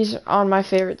 He's on my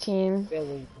favorite team.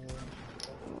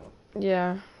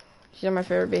 Yeah, he's on my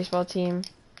favorite baseball team.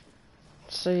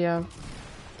 So yeah.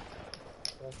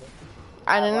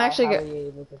 I didn't actually get.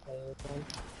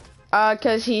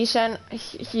 Cause he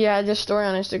had this story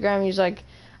on Instagram. He's like,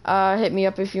 hit me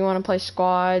up if you want to play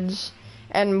squads,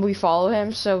 and we follow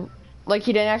him. So, like,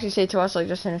 he didn't actually say to us, like,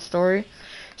 just in a story.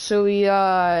 So we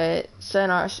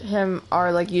sent him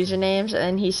our like usernames,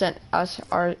 and he sent us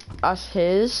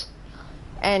his,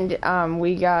 and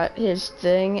we got his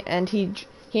thing, and he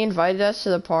invited us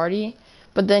to the party,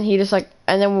 but then he just like,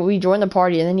 and then we joined the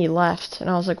party, and then he left, and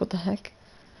I was like, what the heck?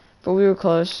 But we were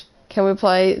close. Can we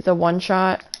play the one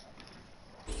shot?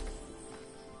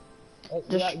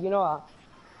 Yeah, you know what?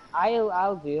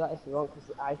 I'll do that if you want,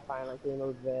 because I find like doing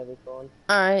those really fun.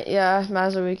 Alright, yeah,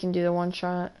 Mazda, we can do the one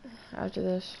shot after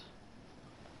this.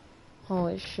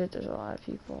 Holy shit, there's a lot of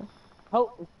people.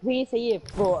 Oh, please say you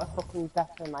brought a fucking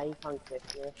better mic on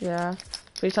Christmas. Yeah.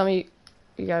 Please tell me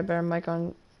you got a better mic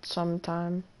on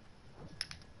sometime.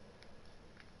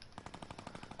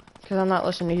 Because I'm not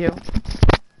listening to you.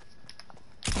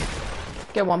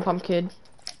 Get one pump, kid.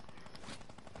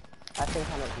 I think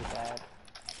I might be bad.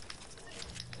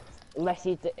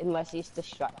 Unless he's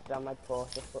distracted on my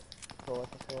porta foot.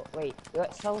 Wait, you're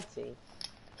at salty?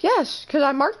 Yes, because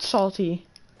I marked salty.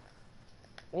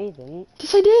 No, you didn't.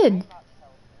 Yes, I did.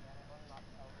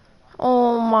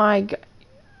 Oh my god.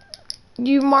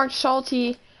 You marked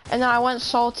salty, and then I went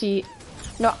salty.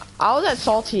 No, I was at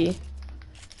salty.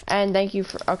 And thank you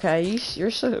for. Okay,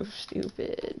 you're so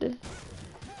stupid.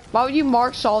 Why would you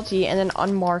mark salty and then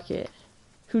unmark it?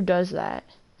 Who does that?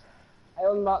 I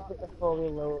unlocked it before we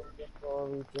load, before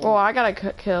we Well, jumped. I got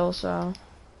a kill, so.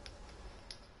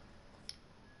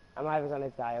 I'm either gonna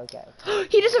die or get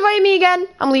it. He just invited me again.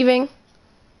 I'm leaving.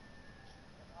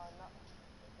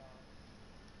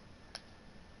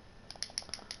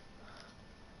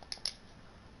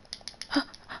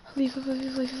 Leave, leave,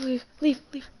 leave, leave, leave, leave,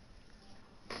 leave.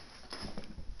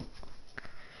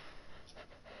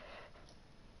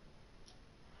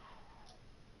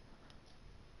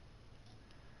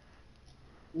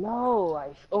 No,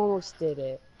 I almost did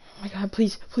it. Oh my god,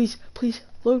 please, please, please.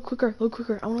 Load quicker, load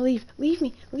quicker. I wanna leave. Leave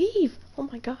me, leave. Oh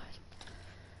my god.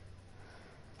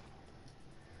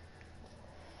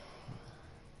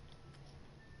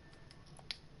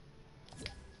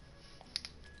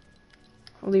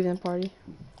 I'm leaving the party.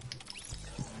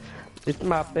 It's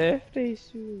my birthday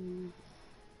soon.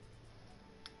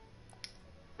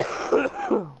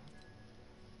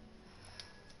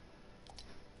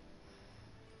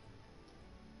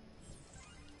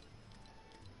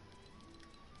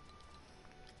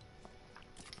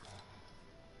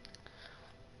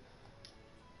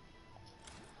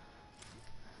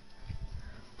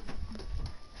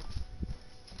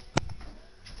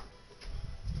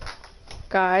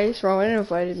 Guys, Roman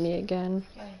invited me again.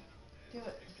 Okay, do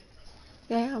it.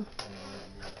 Yeah.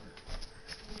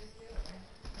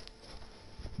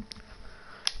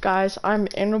 Guys, I'm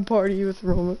in a party with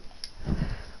Roman.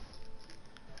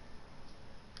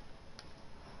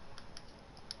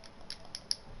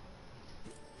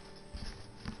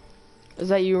 Is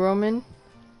that you, Roman?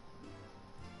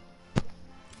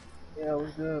 Yeah,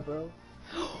 what's good, bro?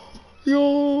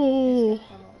 Yo.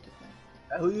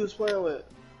 Who you was playing with?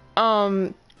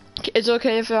 It's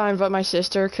okay if I invite my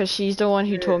sister, cause she's the one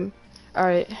who told me. All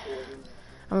right,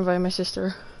 I'm inviting my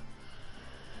sister.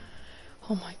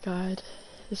 Oh my god,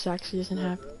 this actually isn't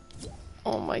happening.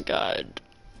 Oh my god.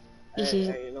 This is.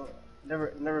 Hey, you know,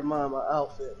 never mind my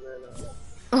outfit,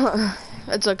 man.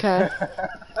 It's okay.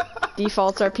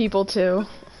 Defaults are people too.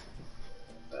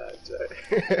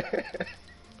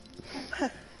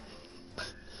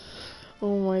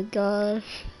 Oh my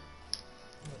gosh.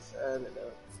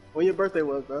 When your birthday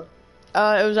was, bro?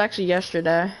 It was actually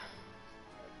yesterday.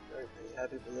 Birthday,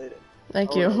 happy belated.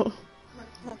 Thank How you. old are you?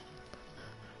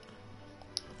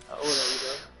 How old are you,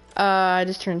 bro? I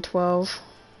just turned 12.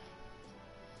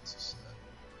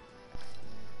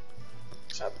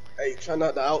 Hey, try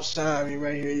not to outshine me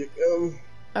right here, you feel me?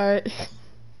 Alright. I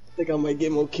think I might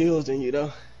get more kills than you,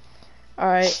 though.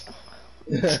 Alright.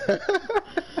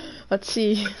 Let's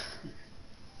see.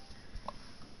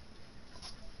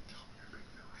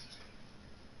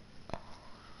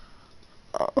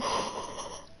 Oh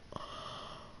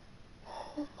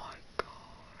my god.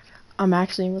 I'm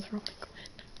actually with Roman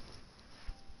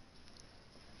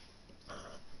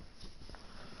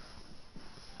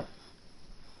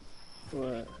Quinn.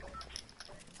 What?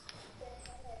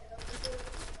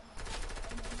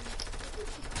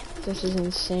 This is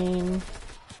insane.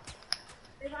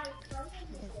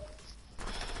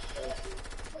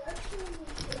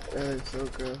 That is so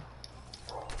good.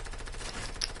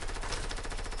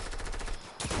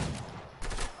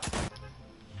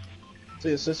 So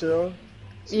your sister on?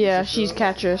 Yeah, she's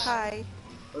Catrice. Hi.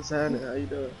 What's happening? How you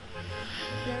doing?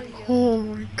 How are you? Oh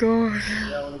my god.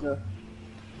 Yeah, I wanna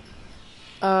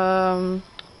go.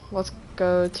 Let's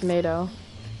go tomato.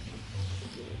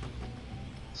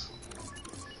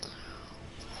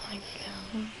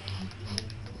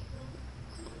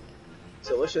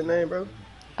 So what's your name, bro?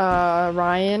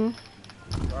 Ryan.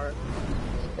 Alright.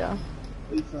 Yeah.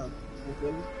 Where you from?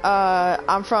 Brooklyn?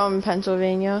 I'm from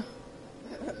Pennsylvania.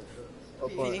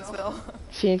 What part? Phoenixville.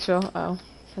 Phoenixville. Oh,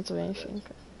 Pennsylvania.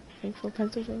 Phoenixville,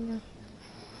 Pennsylvania.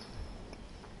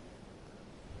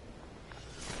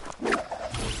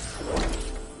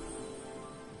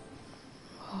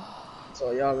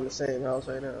 So y'all in the same house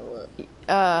right now, or what?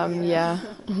 Yeah.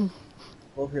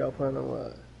 Both of y'all playing on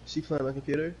what? She playing on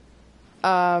computer?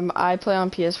 I play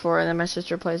on PS4 and then my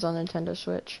sister plays on Nintendo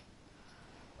Switch.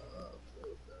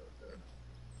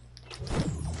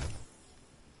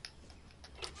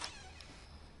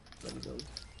 Let me go.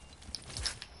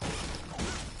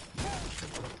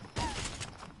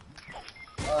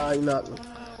 Ah, you knocked me.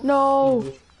 No!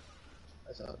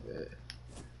 That's all good.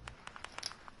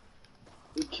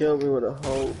 You killed me with a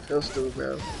whole pistol,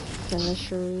 bro.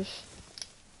 Finishers.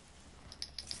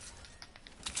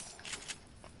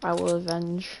 I will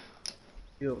avenge.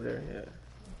 You over there, yeah.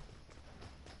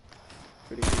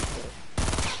 pretty weak.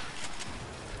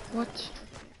 But... What?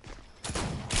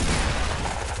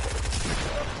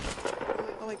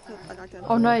 Oh wait, I knocked down.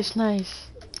 Oh, nice, nice.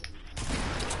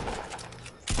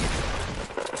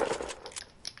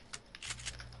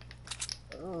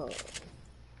 Oh.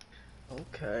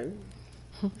 Okay.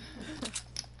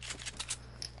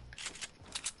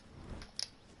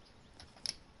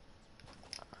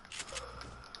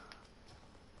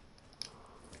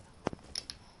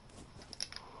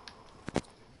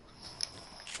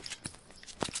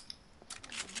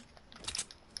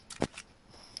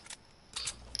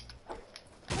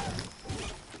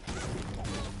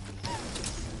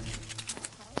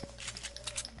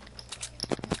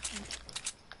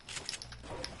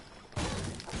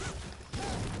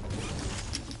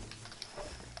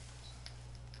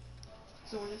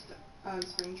 So when does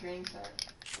spring training start?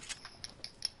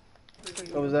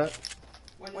 What was that?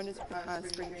 When does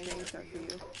spring training start for you?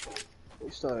 We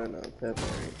started on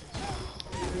February.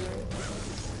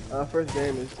 Our first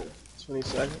game is the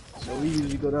 22nd, so we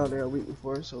usually go down there a week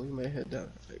before, so we may head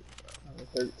down like on the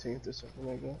 13th or something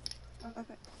like that.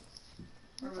 Okay.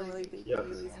 Really big. Yeah.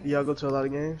 Y'all go to a lot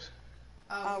of games?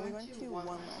 We went to one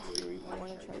last year. We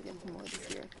want to try to get to more this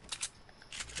year.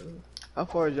 How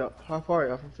far are y'all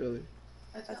from Philly?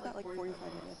 That's about like 45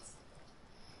 minutes.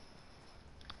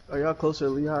 Are y'all closer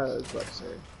to Lehigh? I was about to say.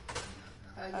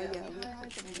 Yeah, we had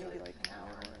to maybe like an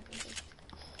hour, I think.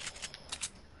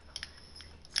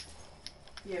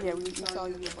 Yeah, we saw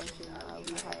you a bunch in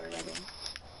Lehigh or Reading.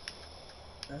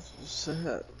 That's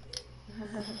sad.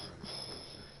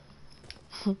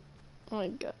 Oh my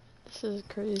god, this is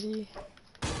crazy.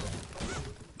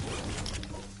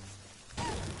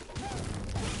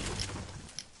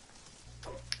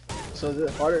 So is it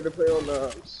harder to play on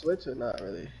the Switch or not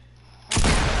really?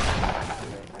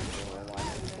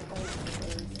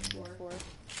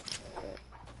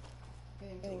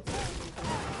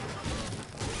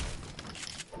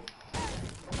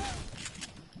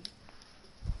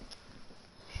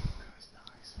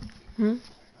 Hmm?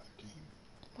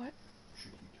 What?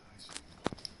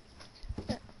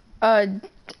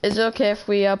 Is it okay if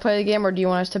we play the game, or do you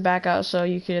want us to back out so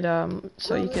you could All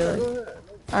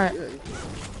right.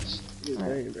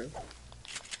 Alright. Bro.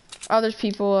 Oh, there's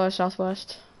people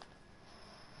southwest.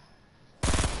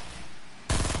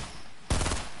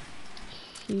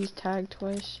 He's tagged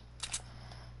twice.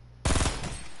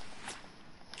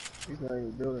 He's not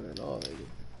even building at all, lady.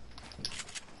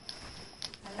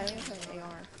 I think it's an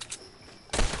AR.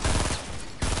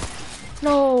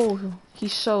 No,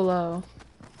 he's so low.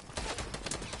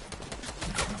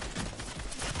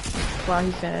 Wow,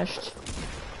 he finished.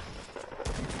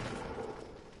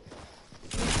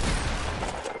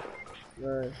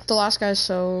 Nice. The last guy's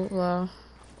so low.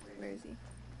 Where is he?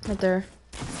 Right there.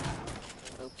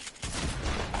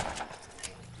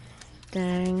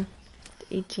 Dang.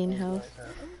 18 health.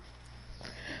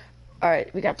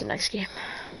 Alright, we got the next game.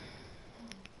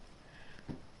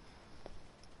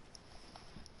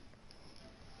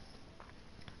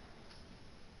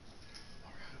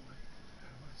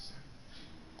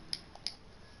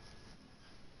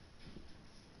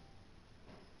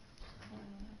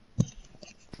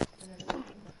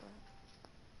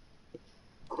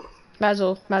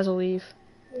 Mazel, leave.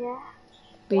 Yeah.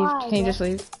 Leave. Why, Can you just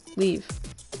leave? Leave.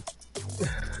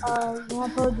 You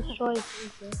want to play Destroy?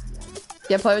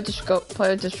 Yeah, play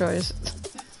with destroys.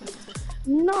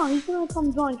 No, he's gonna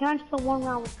come join. Can I just play one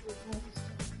round with you?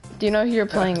 Do you know who you're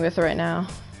playing with right now?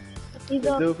 He's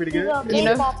doing pretty good? a Do you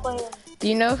know- baseball player. Do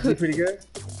you know Is who? he pretty good?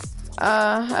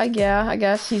 I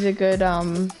guess he's a good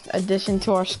addition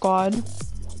to our squad.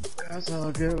 That's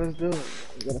all good. Let's do it.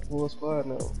 We got a full squad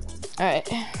now.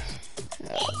 Alright.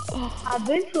 I've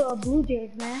been to a Blue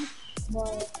Jays match,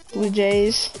 but Blue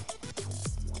Jays.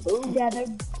 yeah,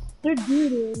 they're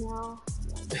doo-doo now.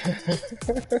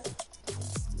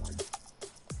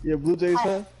 Yeah, Blue Jays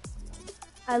fan?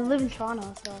 I live in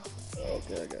Toronto, so. Oh,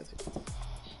 okay, I got you.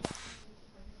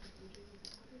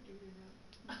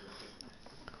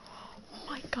 Oh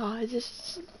my god,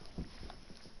 this is...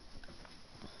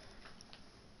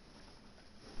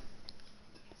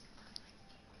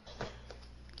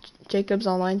 Jacob's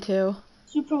online too.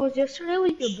 Super was yesterday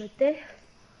with your birthday.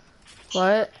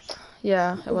 What?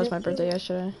 Yeah, it was my birthday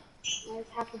yesterday. Nice,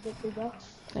 happy birthday, bro.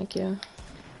 Thank you.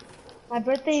 My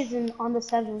birthday is on the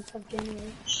 7th of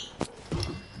January.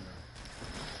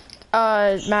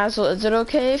 Mazel, is it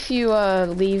okay if you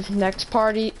leave next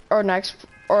party or next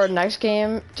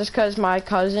game? Just 'cause my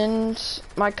cousin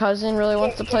really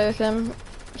wants to play with him.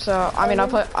 So I mean,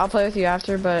 I'll play with you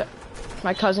after, but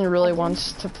my cousin really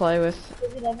wants to play with.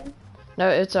 Is it Evan? No,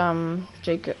 it's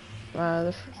Jacob,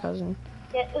 the cousin.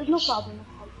 Yeah, there's no problem. No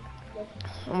problem.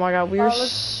 Oh my god, we were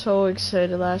Let's, so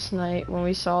excited last night when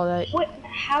we saw that. what?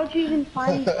 How'd you even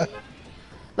find me?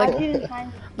 Like, How'd you even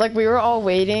find me? like we were all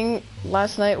waiting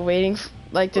last night, waiting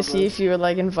like to see if you would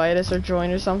like invite us or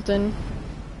join or something.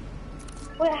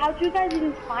 Wait, how'd you guys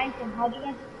even find him? How'd you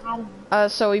guys add him?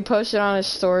 So we posted on a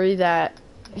story that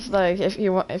like if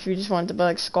you just wanted to be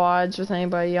like squads with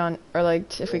anybody on, or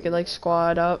like if we could like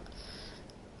squad up.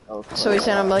 Okay. So we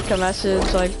sent him like a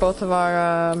message, like both of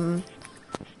our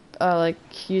like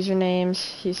usernames.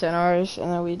 He sent ours,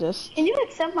 and then we just. Can you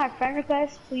accept my friend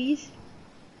request, please?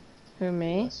 Who,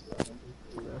 me?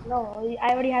 No,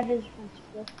 I already have his friend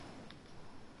request.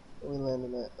 We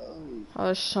landing at. Oh. Oh,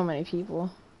 there's so many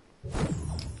people.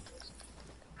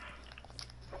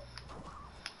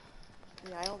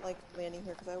 Yeah, I don't like landing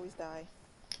here because I always die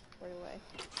right away.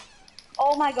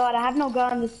 Oh my god, I have no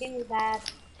gun. This game is bad.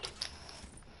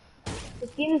 This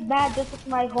game is bad just with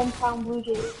my hometown Blue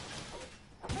Jays.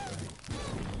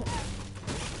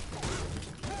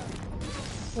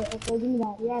 Okay, give me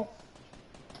that, yes.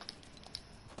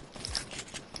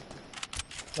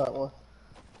 Got one.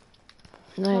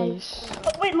 Nice.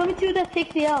 Oh, wait, let me see who that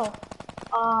takes the L.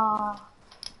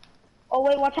 Oh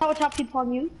wait, watch out, people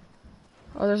on you.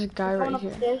 Oh, there's a guy He's right coming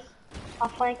here. upstairs. I'll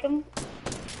flank him.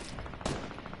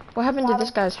 What happened to this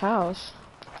guy's house?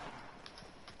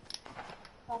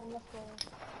 Got him, let's go.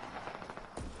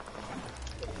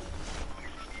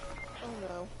 Oh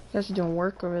no. You guys are doing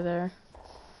work over there.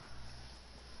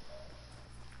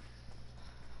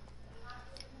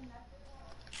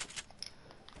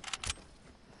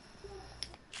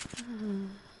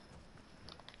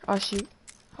 Oh shoot.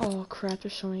 Oh crap,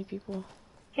 there's so many people.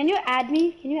 Can you add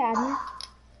me? Can you add me?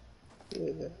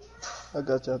 Yeah. I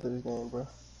got you after this game, bro.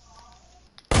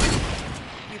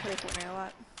 You play Fortnite a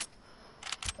lot.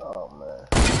 Oh man.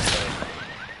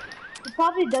 He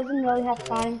probably doesn't really have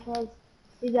time because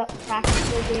he's at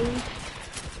practical games.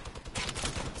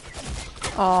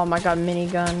 Oh my god,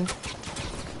 minigun.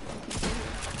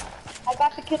 I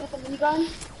got the kid with the minigun.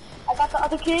 I got the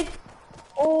other kid.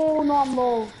 Oh no, I'm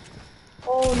low.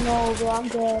 Oh no, bro, I'm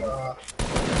dead.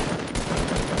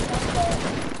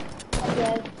 I'm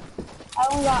dead. I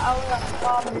only got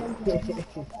 12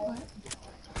 minutes.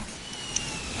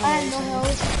 I had no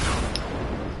health.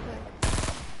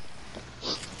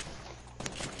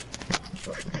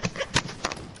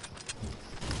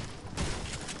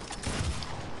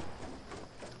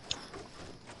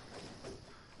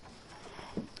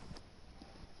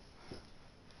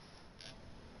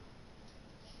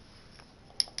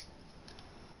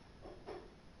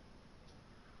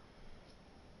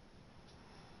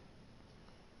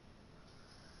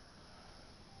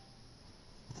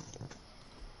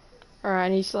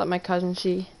 Alright, I need to let my cousin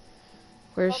see.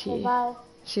 Where's Okay, he? bye.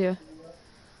 See ya.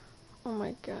 Oh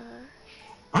my gosh.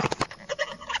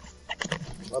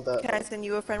 My bad. Can I send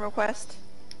you a friend request?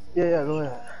 Yeah, go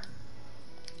ahead.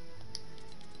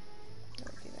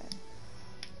 I'll do that.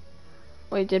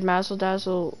 Wait, did Mazzle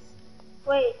Dazzle...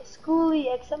 Wait,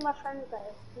 Schoolie, accept my friend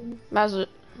request, please. Mazzle...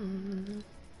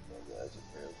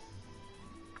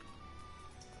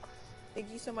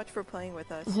 Thank you so much for playing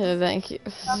with us. Yeah, thank you.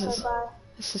 Okay, bye.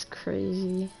 This is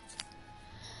crazy.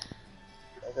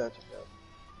 I got you,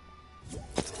 bro.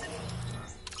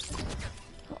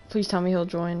 Please tell me he'll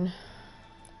join.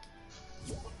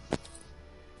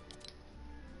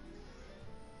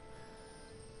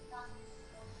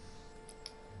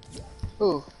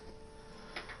 Who?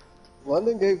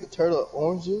 London gave the turtle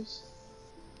orange juice?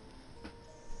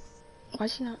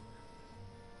 Why's he not?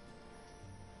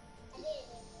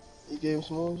 He gave him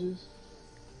some orange juice?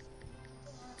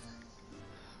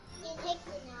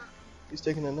 He's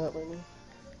taking a nap right now?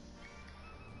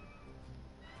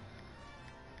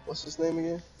 What's his name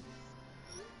again?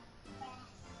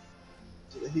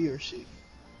 Is it he or she?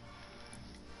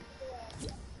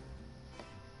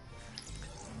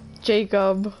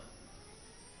 Jacob.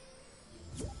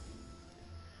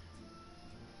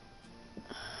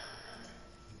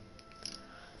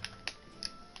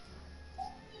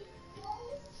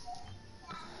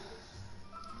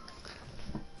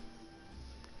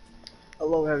 How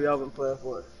long have y'all been playing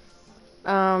for?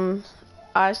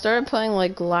 I started playing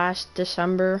like last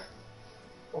December,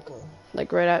 Okay.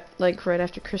 like right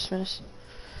after Christmas.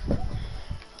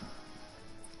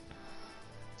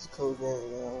 It's a cool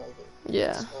game, man. I like it.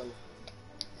 Yeah. It's fun.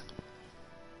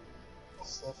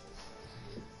 It's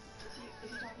definitely-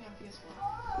 Is he talking on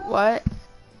PS4? What?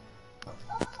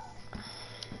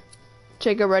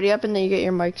 Jacob, ready up, and then you get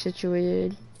your mic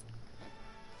situated.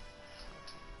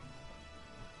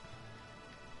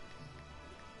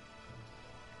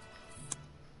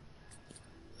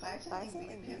 I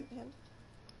accidentally muted him.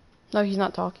 No, he's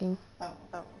not talking. Oh,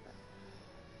 okay.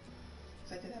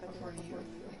 So I did that before you.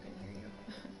 I couldn't hear you.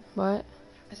 What?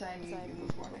 I said I muted you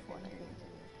before and I couldn't hear you.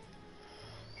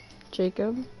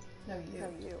 Jacob? No,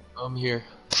 you. I'm here.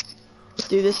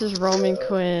 Dude, this is Roman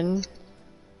Quinn.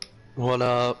 What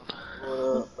up? What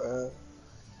up, man?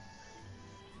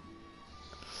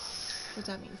 What's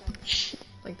that mean?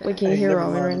 Like that? Wait, can you hear never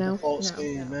Roman mind right the now? default No.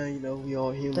 scheme, man. You know, we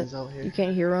all humans out here. You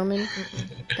can't hear Roman?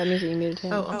 That means that you muted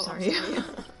him. Oh, I'm sorry.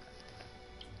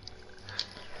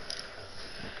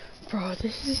 Bro,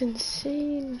 this is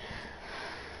insane.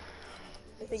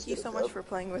 Thank you so much for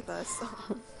playing with us.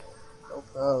 No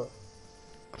problem.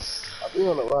 I'll be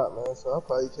on a lot, man, so I'll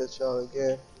probably catch y'all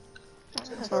again.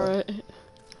 Alright.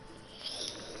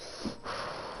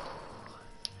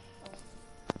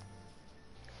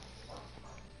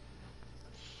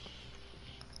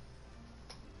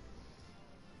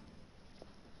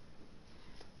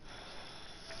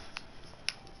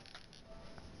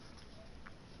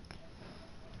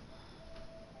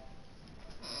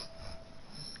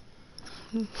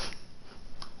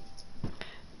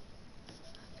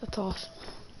 That's awesome.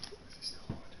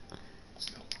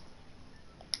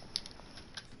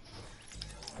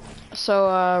 So,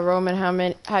 Roman, how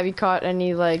many have you caught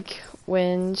any like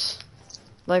wins?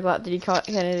 Like, did you caught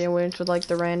any wins with like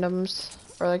the randoms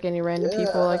or like any random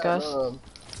people like us?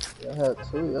 Yeah, I had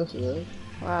 2 yesterday.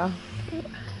 Wow.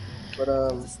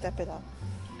 But Step it up.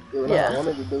 Yeah. one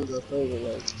of the dudes I played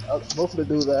with, both of the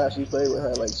dudes I actually played with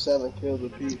had like 7 kills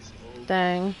apiece.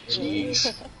 Dang.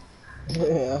 Jeez.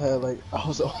 Yeah, I had like I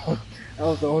was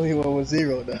the only one with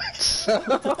 0 dice. Cause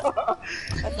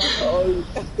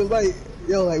like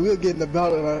we'll get in the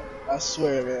battle and I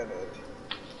swear, man.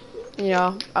 You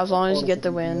know, as long as you get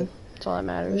the win, that's all that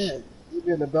matters. Yeah, we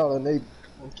get in the battle and they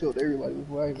killed everybody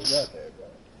before I even got there,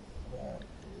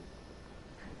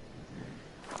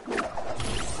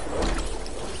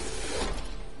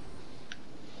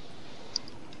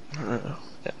 bro.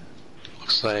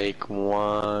 Looks like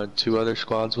 2 other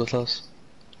squads with us.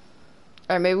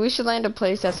 Alright, maybe we should land a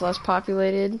place that's less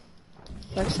populated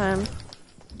next time.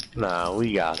 Nah,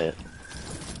 we got it.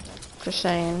 Just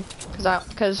saying,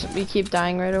 cause we keep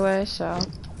dying right away, so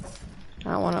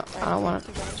I don't wanna.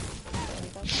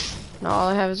 No, all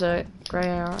I have is a gray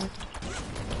AR.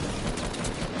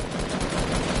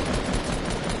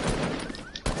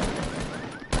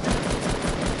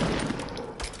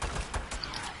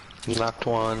 You knocked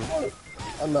one.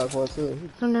 I knocked one too.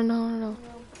 No.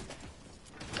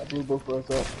 I blew both of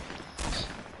us up.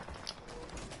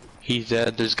 He's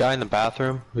dead. There's a guy in the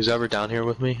bathroom. Who's ever down here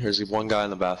with me? There's one guy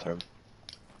in the bathroom.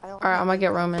 Alright, I'm gonna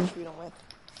get Roman.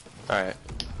 Alright.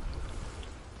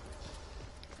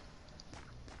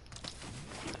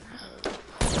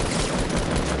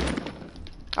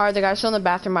 Alright, the guy's still in the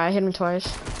bathroom. I hit him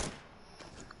twice.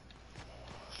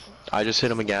 I just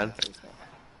hit him again.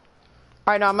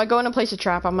 Alright, no, I'm gonna go in and place a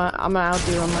trap. I'm gonna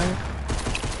outdo him.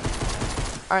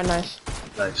 Alright, nice.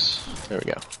 Nice. There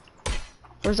we go.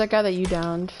 Where's that guy that you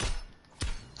downed?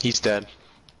 He's dead.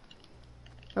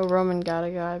 Oh, Roman got a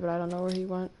guy, but I don't know where he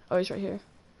went. Oh, he's right here.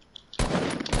 I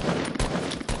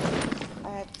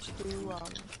have 2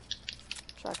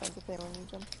 shotguns if anyone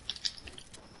needs them.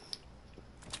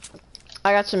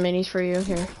 I got some minis for you.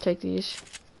 Here, take these.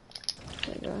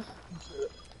 There you go.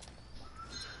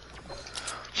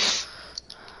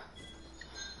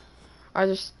 Are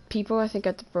there people, I think,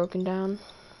 at the broken down?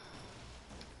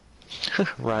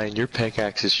 Ryan, your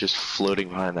pickaxe is just floating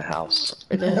behind the house.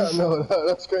 It is. No,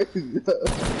 that's crazy.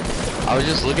 I was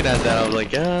just looking at that, I was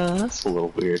like, that's a little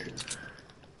weird.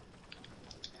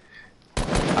 I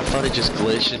thought it just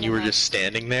glitched and you were just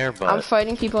standing there, but... I'm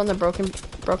fighting people in the broken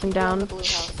down. The blue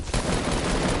house.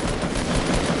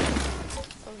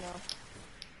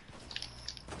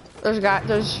 Oh no.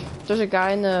 There's a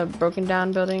guy in the broken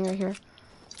down building right here.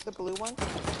 The blue one?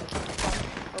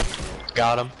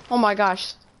 Got him. Oh my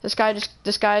gosh. This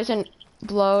guy's in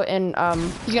blow and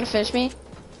he's gonna finish me.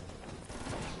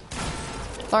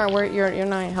 Lauren, you're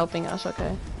not helping us,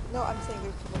 okay? No, I'm saying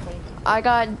there's people fighting. I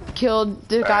got killed.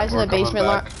 The guy's in the we're coming basement.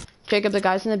 back. Jacob, the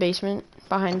guy's in the basement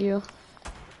behind you.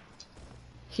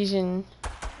 He's in.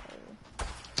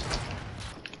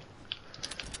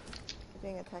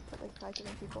 Being attacked by like 5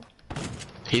 different people.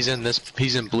 He's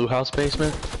in blue house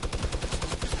basement.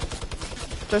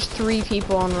 There's 3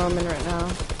 people on Roman right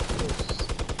now.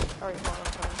 Alright, hold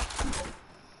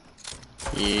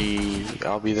on.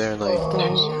 I'll be there in like...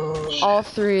 All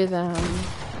 3 of them.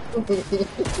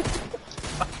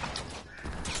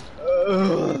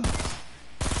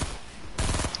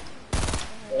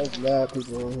 There's mad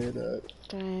people on here that.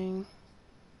 Dang.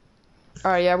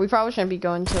 Alright, yeah, we probably shouldn't be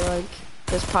going to like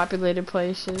there's populated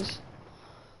places.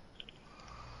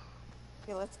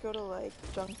 Okay, let's go to like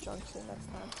Junk Junction next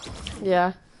time.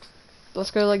 Yeah.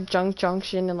 Let's go to like Junk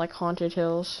Junction and like Haunted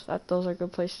Hills. Those are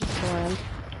good places to land.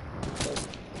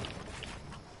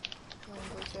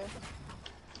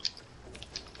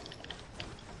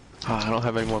 Oh, I don't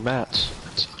have any more mats.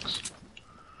 That sucks.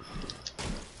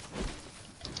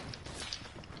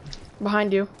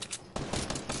 Behind you.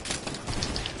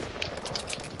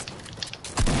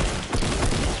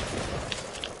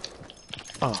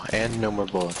 Oh, and no more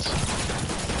bullets.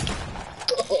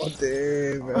 Oh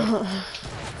damn, bro.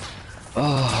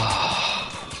 Oh.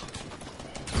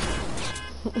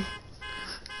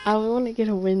 I want to get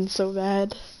a win so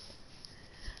bad.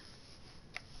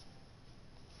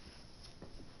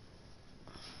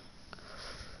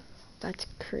 That's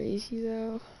crazy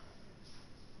though.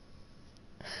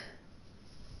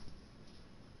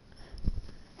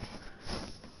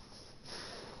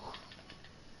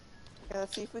 Yeah,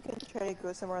 let's see if we can try to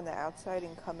go somewhere on the outside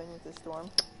and come in with the storm.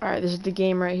 Alright, this is the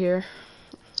game right here.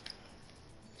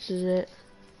 This is it.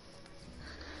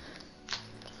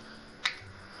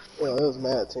 Yo, it was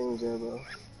mad teams, yeah, bro.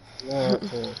 Mad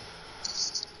teams.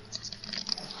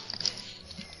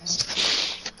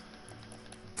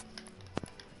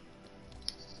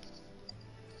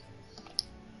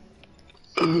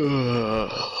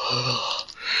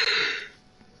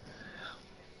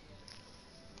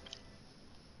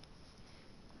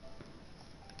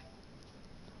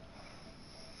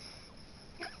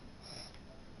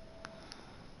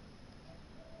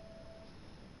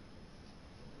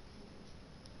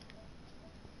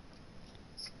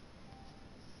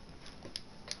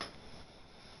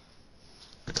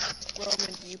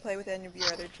 Roman, do you play with any of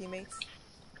your other teammates?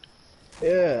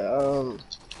 Yeah,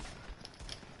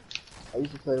 I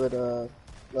used to play with, no,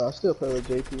 I still play with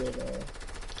JP and,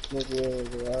 Nick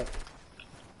a lot.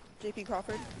 JP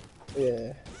Crawford?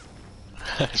 Yeah.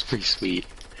 That's pretty sweet.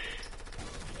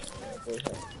 The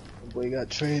boy got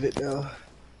traded, though.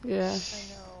 Yeah. I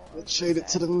know. Got traded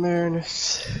to the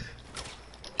Mariners.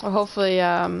 Well, hopefully,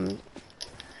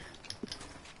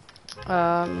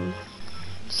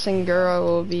 Singura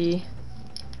will be.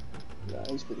 Nah,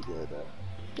 he's pretty good, though.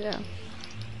 Yeah.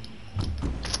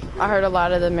 I heard a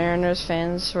lot of the Mariners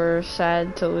fans were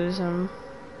sad to lose him.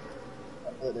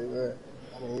 I thought they were.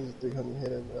 I mean, he's a 300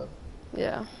 hitter, bro.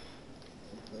 Yeah.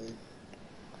 Like,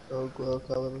 gold glove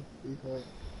color, defense.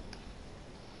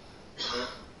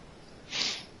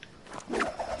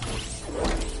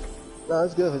 Nah,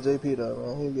 it's good for JP though,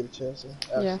 man. He'll get a chance to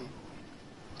actually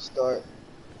start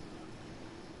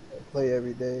and play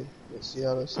every day. But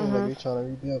Seattle seems like they're trying to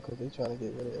rebuild because they're trying to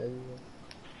get rid of everyone.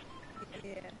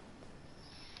 Yeah.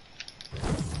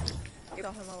 You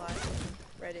saw him a lot in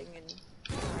Reading and...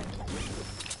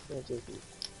 Yeah, JP.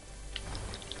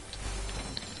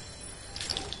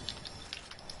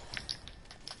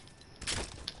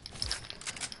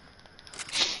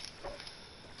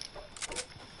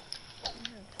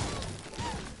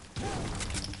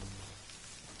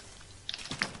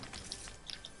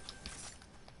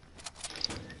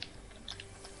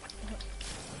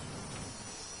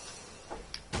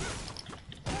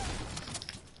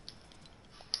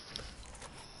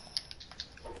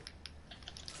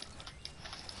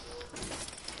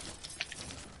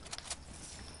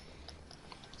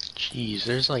 Jeez,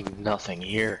 there's like nothing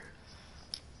here.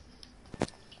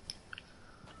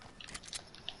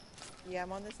 Yeah,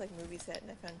 I'm on this like movie set and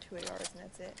I found 2 ARs and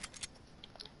that's it.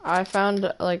 I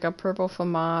found like a purple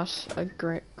FAMAS, a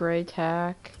gray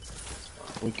tack.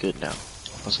 We good now.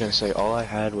 I was gonna say all I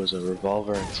had was a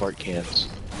revolver and fart cans.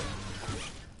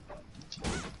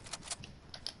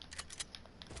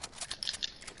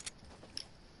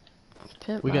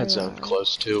 We got zone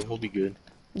close too. We'll be good.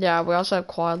 Yeah, we also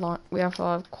have we have a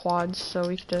lot of quads, so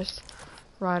we can just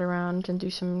ride around and do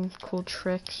some cool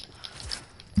tricks.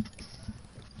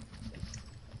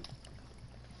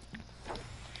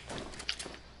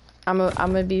 I'm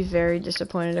gonna be very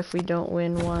disappointed if we don't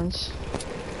win once.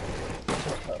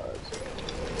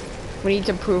 We need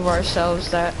to prove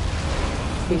ourselves that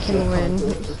we can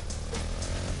win.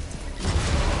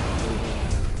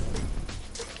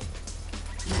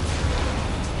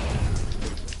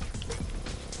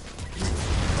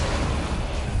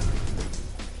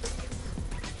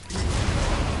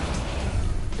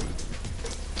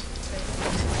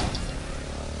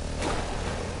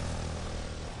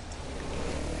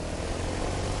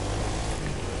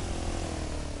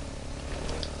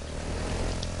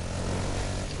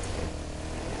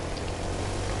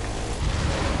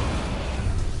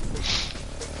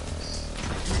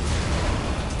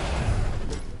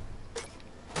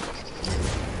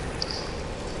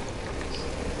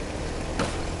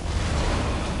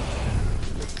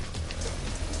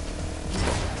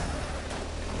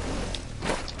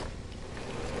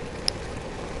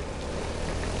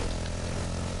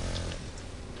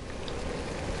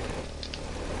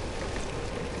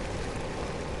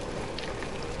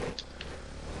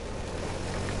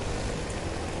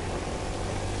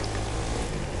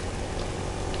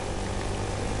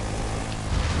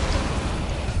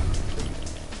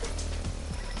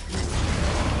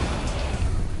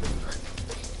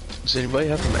 Does anybody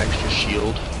have an extra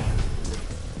shield?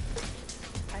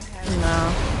 I have.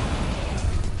 No.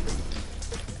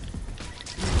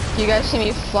 Do you guys see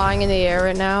me flying in the air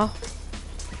right now?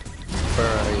 Where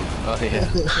are you? Oh yeah.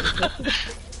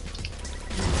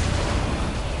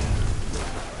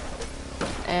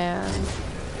 And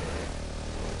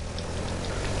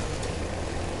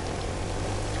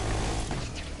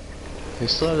They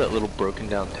still have that little broken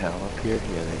down town up here?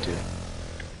 Yeah, they do.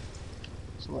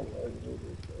 Somebody exited it,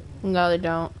 no, they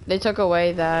don't. They took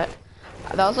away that.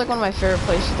 That was like one of my favorite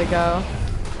places to go.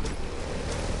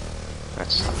 That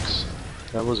sucks.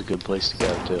 That was a good place to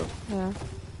go too. Yeah.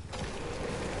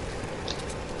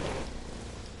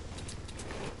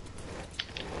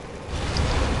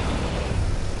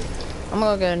 I'm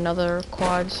gonna get another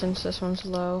quad since this one's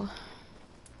low.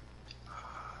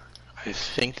 I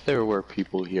think there were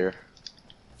people here.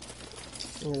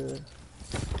 Yeah.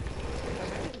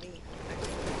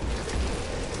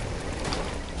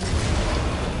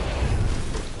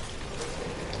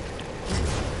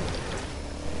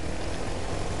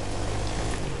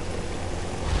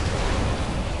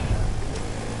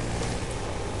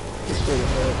 Just straight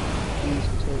ahead. East,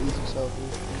 between east and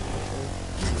southeast.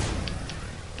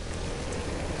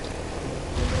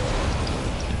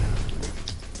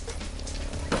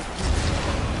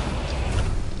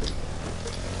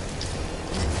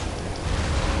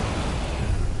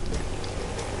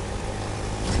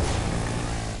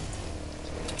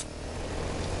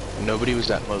 Nobody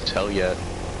was at motel yet.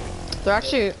 They're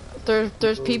actually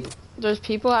there's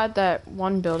people at that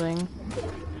one building.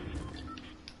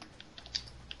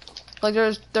 Like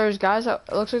there's guys that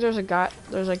it looks like there's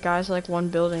like guys at like one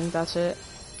building, that's it.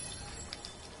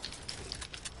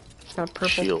 Just got a purple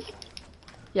Shield.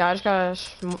 Yeah, I just got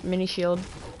a mini shield.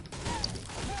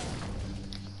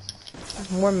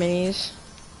 More minis.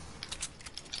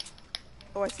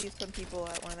 Oh, I see some people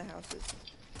at one of the houses.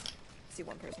 I see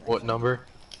one person. What number?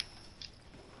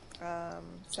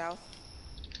 South.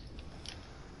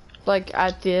 Like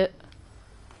at the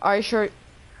are you sure?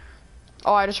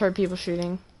 Oh, I just heard people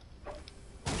shooting.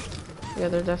 Yeah,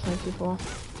 they're definitely people.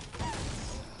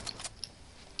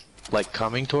 Like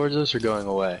coming towards us or going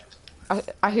away?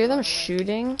 I hear them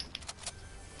shooting.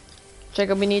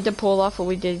 Jacob, we need to pull off what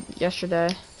we did today.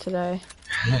 Oh,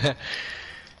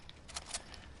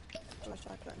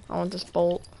 shotgun. I want this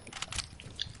bolt.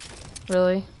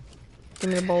 Really? Give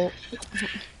me the bolt.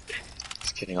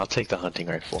 Just kidding, I'll take the hunting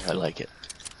rifle, I like it.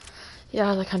 Yeah,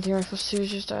 I like hunting rifles too,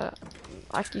 it's just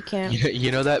you can't.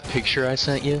 You know that picture I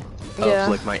sent you? Yeah.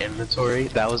 Of like my inventory?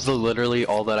 That was literally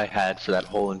all that I had for that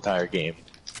whole entire game.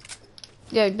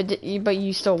 Yeah, but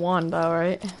you still won though,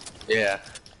 right? Yeah.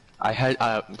 I had,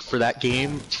 for that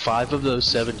game, 5 of those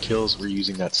 7 kills were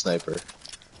using that sniper.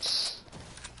 It's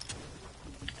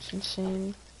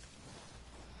insane.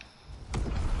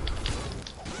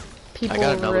 People I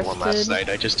got another rifted. one last night,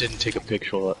 I just didn't take a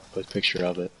picture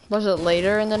of it. Was it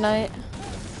later in the night?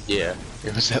 Yeah.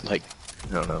 It was at like,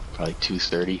 I don't know, probably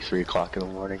 2:30, 3 o'clock in the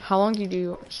morning. How long did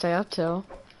you stay up till?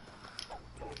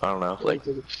 I don't know, like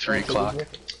 3 o'clock.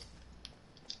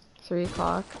 3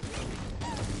 o'clock.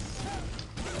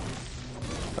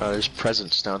 There's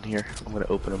presents down here. I'm gonna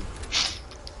open them.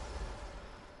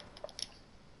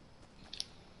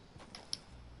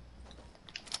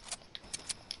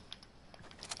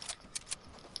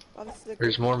 Oh, this is a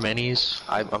There's more minis.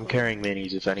 I'm carrying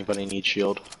minis if anybody needs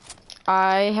shield.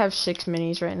 I have 6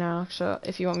 minis right now, so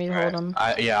if you want me to hold them.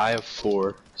 Yeah, I have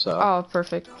 4, so. Oh,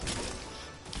 perfect.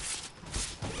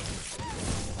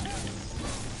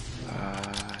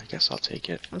 I guess I'll take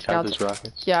it. Let's Have go. those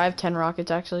rockets? Yeah, I have 10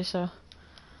 rockets actually, so.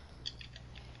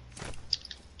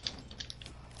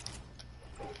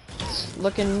 It's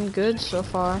looking good so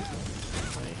far.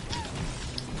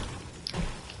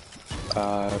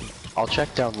 I'll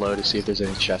check down low to see if there's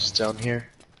any chests down here.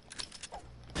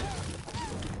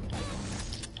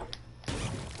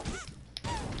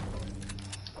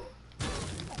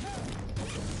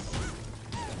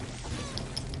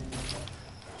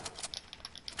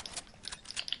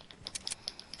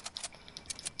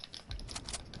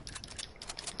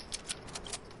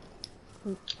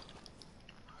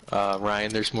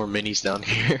 Ryan, there's more minis down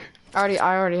here. I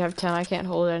already have 10. I can't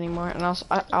hold it anymore. And I'm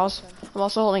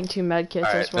also holding 2 med kits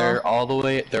Alright, as well. they're all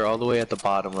the way at the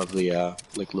bottom of the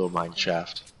like little mine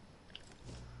shaft.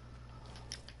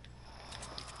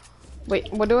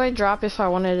 Wait, what do I drop if I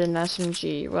wanted an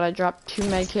SMG? Would I drop 2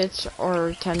 med kits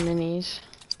or 10 minis?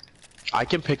 I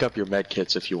can pick up your med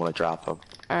kits if you want to drop them.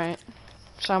 Alright.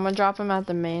 So I'm gonna drop them at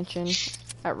the mansion.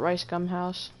 At Rice Gum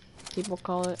House, people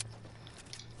call it.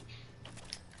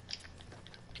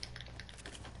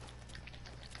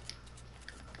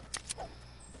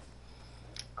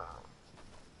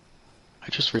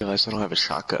 just realized I don't have a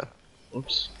shotgun.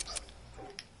 Oops.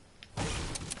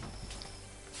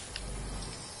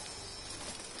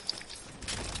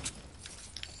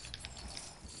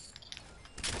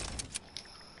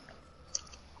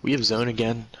 We have zone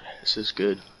again. This is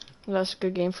good. That's a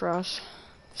good game for us.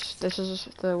 This is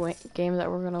the game that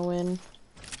we're gonna win.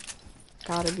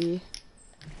 Gotta be.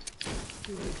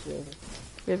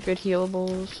 We have good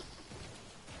healables.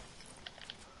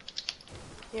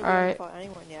 Yeah, Alright.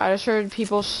 I just heard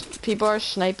people are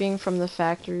sniping from the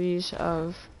factories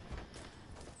of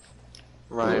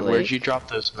Ryan, where'd you drop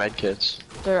those medkits?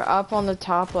 They're up on the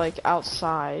top, like,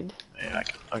 outside. Yeah,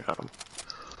 I got them.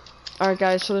 Alright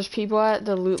guys, so there's people at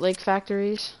the Loot Lake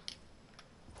factories.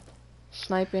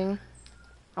 Sniping.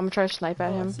 I'm gonna try to snipe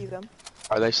at him. I see them.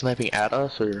 Are they sniping at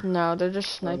us, or? No, they're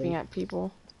just sniping at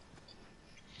people.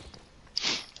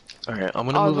 Alright, I'm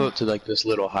gonna move out to, like, this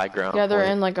little high ground. Yeah, they're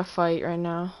in, like, a fight right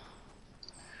now.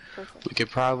 We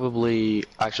could probably,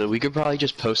 actually, we could probably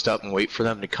just post up and wait for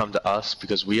them to come to us,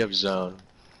 because we have zone,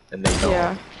 and they don't.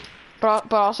 Yeah.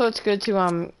 But also it's good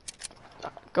to,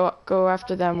 go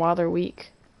after them while they're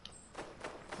weak.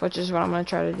 Which is what I'm gonna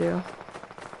try to do.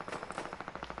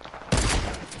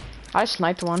 I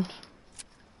sniped one.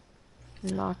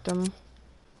 Knocked him.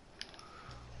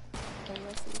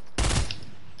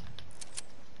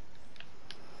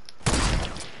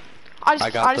 I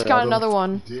just got another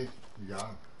one. You did. You got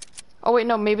him. Oh wait,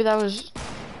 no, maybe that was.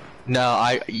 No,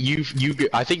 I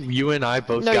think you and I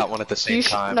both got one at the same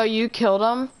time. No, you killed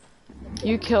him.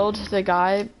 You killed the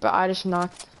guy, but I just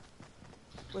knocked.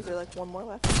 Was there like one more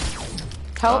left?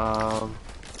 Help!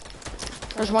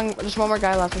 There's one more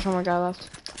guy left. There's one more guy left.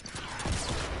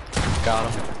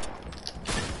 Got him.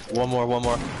 One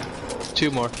more. Two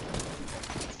more.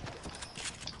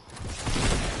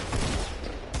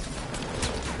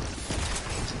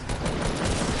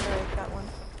 Alright, got one.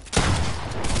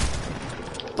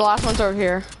 The last one's over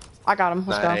here. I got him.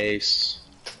 Let's nice.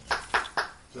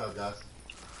 Good job, guys.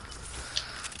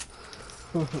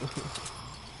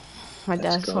 My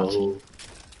dad's watching.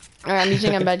 Alright, I'm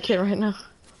using a med kit right now.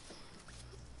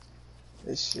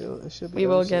 It should be We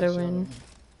will get a win.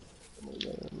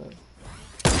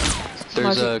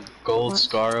 There's a gold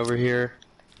scar over here.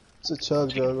 It's a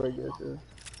chug jug right there.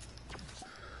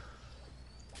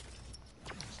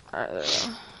 Alright, there we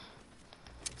go.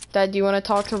 Dad, do you want to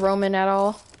talk to Roman at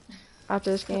all after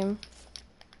this game?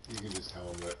 You can just tell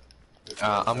him that.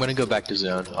 I'm gonna go back to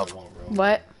zone.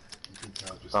 What?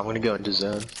 I'm gonna go into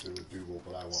zone.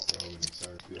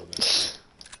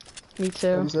 Me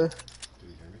too. What you say?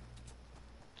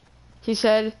 He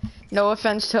said, no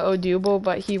offense to Odubel,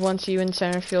 but he wants you in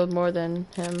center field more than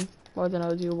him, more than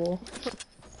Odubel.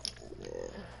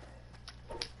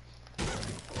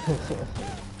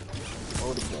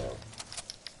 Odubel.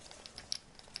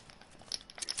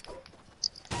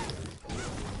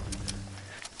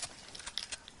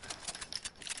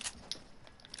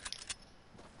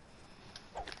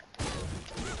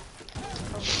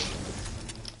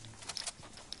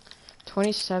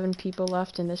 27 people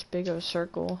left in this big of a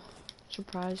circle.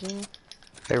 Surprising.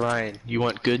 Hey Ryan, you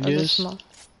want good news? Yeah.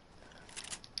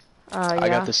 I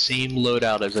got the same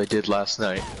loadout as I did last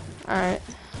night. Alright.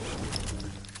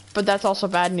 But that's also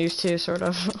bad news too, sort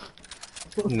of.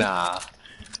 Nah.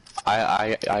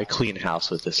 I clean house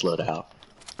with this loadout.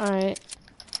 Alright.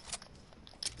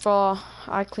 Well,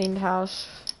 I cleaned house.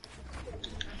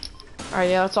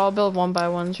 Alright, yeah, let's all build one by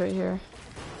ones right here.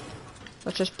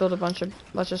 Let's just build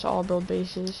let's just all build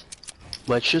bases.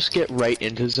 Let's just get right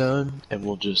into zone and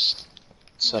we'll just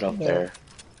set up there.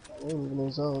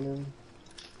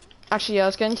 Actually, yeah,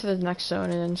 let's get into the next zone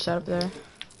and then set up there.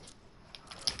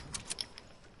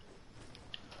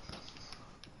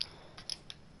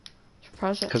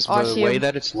 Because the way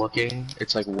that it's looking,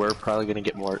 it's like we're probably gonna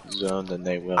get more zone than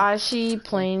they will. I see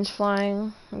planes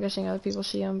flying. I'm guessing other people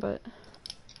see them, but.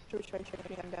 Should we try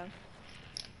checking them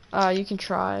down? You can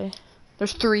try.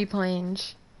 There's 3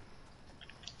 planes.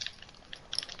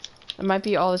 It might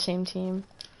be all the same team.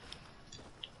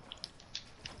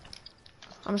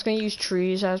 I'm just gonna use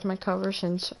trees as my cover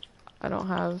since I don't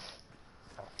have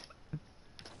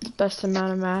the best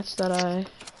amount of mats that I.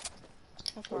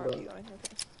 How far are you going?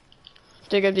 Okay.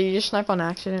 Jacob, did you just snipe on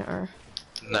accident or?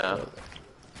 No.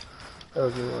 That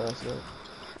was your last night.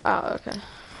 Oh, okay.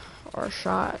 Or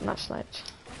shot, not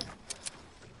sniped.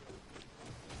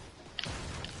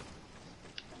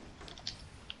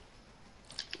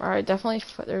 Alright,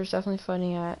 there's definitely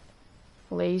fighting at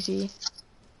Lazy.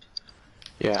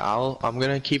 Yeah, I'm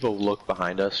gonna keep a look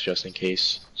behind us just in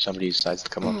case somebody decides to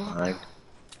come up behind.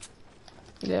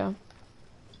 Yeah.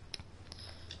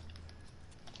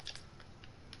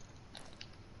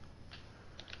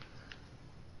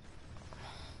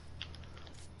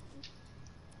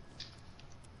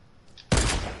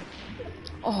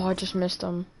 Oh, I just missed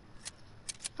them.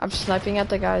 I'm sniping at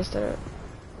the guys that are...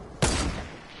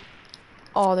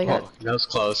 Oh, they got... Oh, that was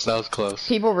close. That was close.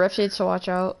 People rifted, so watch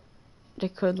out. They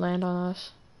could land on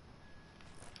us.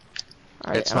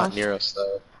 Alright, It's not near us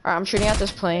though. Alright, I'm shooting at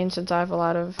this plane since I have a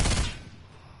lot of...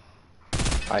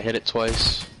 I hit it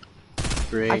twice.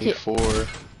 3, 4,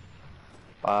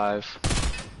 5.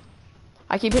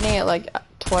 I keep hitting it like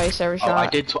twice every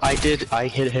shot. I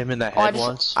hit him in the head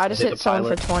once. I just hit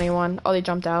someone for 21. Oh, they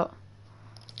jumped out.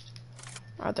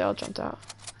 Alright, they all jumped out.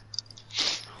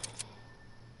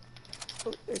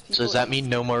 Oh, So does that mean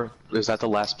no more? Is that the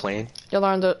last plane? You'll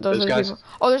learn those are the guys. people.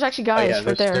 Oh, there's actually guys Oh, yeah,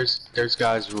 right there. There's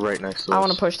guys right next to us. I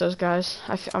want to push those guys.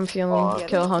 I'm feeling yeah,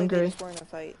 kill they hungry. just weren't in a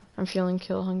fight. I'm feeling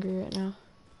kill hungry right now.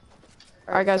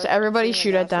 Alright, guys, everybody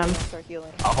shoot at them.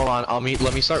 Hold on,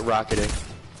 let me start rocketing.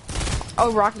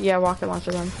 Oh, rocket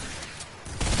launcher them.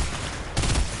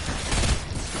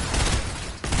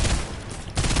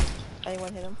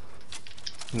 Anyone hit him?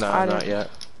 No, I not didn't. yet.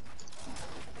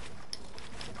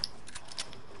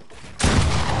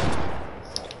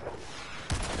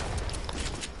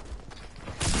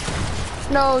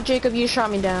 No, Jacob, you shot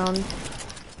me down.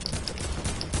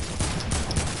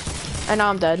 And now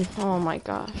I'm dead. Oh my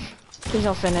gosh. Please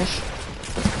don't finish.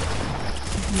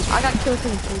 I got killed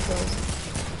in 3 kills.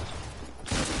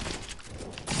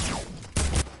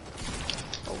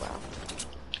 Oh wow.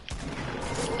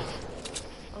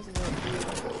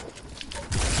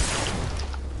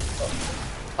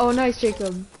 Oh nice,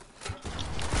 Jacob.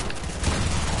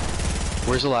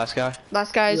 Where's the last guy?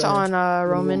 Last guy's on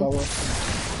Roman.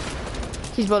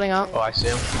 He's building up. Oh, I see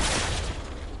him.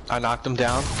 I knocked him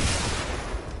down.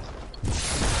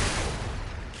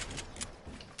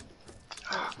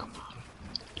 Oh, come on.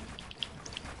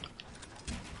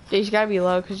 He's gotta be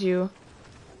low because you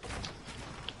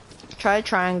try to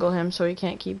triangle him so he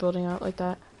can't keep building up like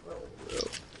that.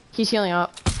 He's healing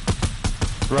up.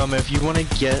 Roman, if you want to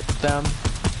get them,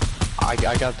 I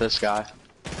got this guy.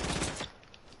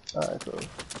 Alright, cool.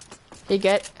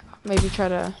 Maybe try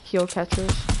to heal catchers.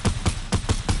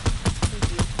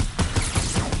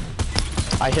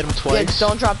 I hit him twice. Yeah,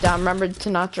 don't drop down. Remember to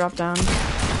not drop down.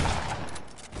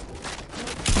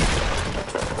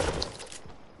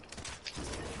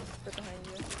 They're behind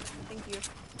you. Thank you.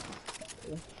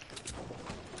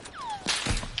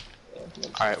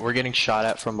 Alright, we're getting shot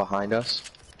at from behind us.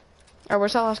 Alright,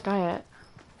 where's that last guy at?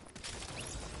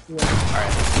 Alright.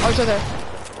 Oh, he's right there.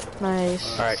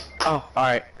 Nice. Alright. Oh,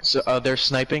 alright. So, they're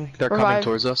sniping. They're Revive. coming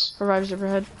towards us. Revive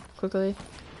Zipperhead quickly.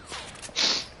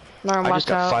 Norm, I just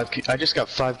watch got out. I just got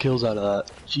 5 kills out of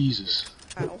that. Jesus.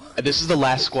 Ow. This is the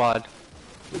last squad.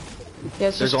 Yeah,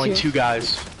 it's There's just only 2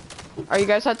 guys. Alright, you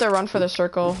guys have to run for the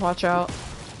circle. Watch out.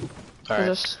 There's a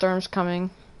Alright. storm's coming.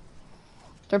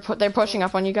 They're pushing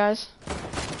up on you guys.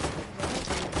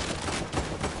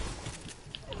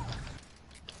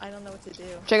 I don't know what to do.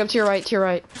 Jacob, to your right, to your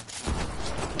right.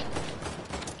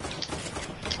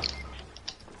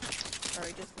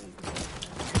 Alright, just leave me.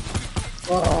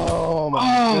 Oh my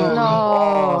No.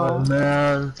 Oh,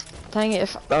 man. Dang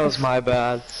it, That was my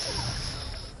bad.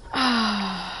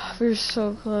 we were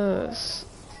so close.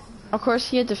 Of course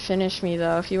he had to finish me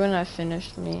though. If he wouldn't have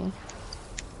finished me.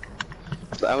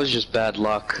 That was just bad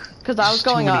luck. Cause I was Just too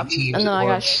going many up, teams and then at I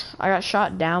once. got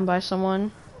shot down by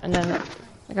someone, and then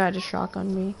the guy just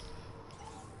shotgunned me.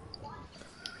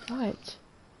 What?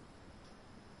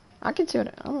 I can see what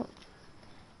I don't.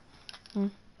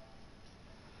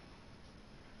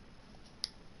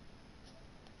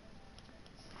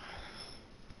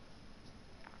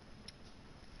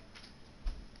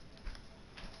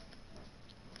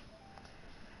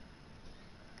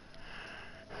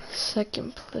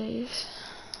 Second place.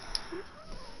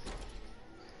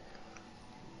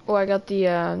 Oh, I got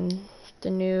the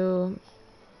new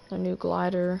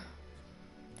glider.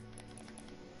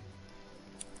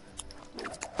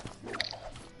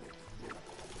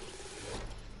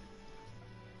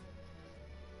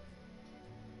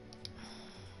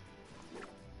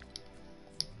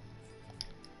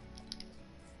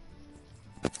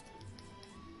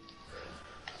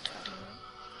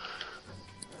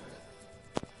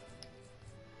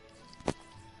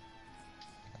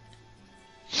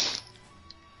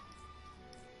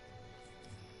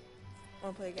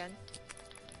 Wanna play again?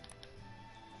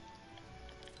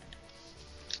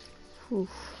 Oof,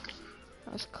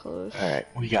 that was close. Alright,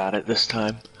 we got it this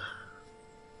time.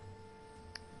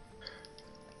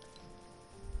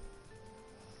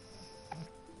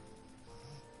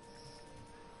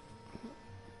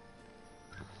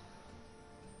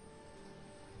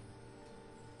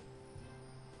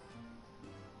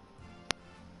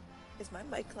 Is my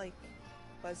mic like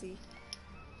fuzzy?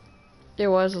 It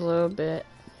was a little bit,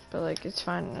 but like it's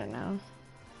fine right now.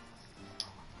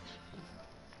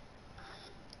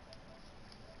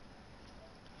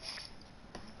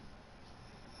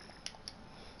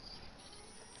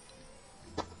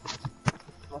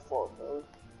 My fault, bro.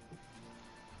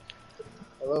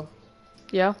 Hello?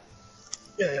 Yeah,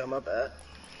 Yeah, my bad.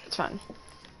 it's fine.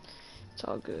 It's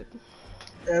all good.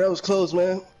 Yeah, that was close,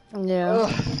 man. Yeah.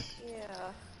 Ugh.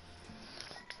 Yeah.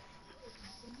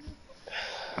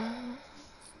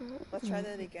 Let's try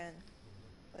that again.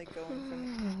 Like going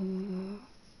from.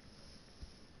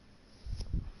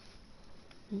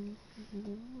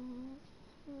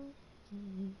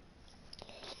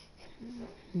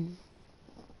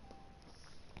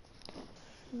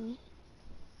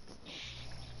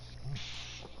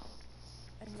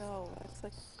 I know. It's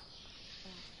like.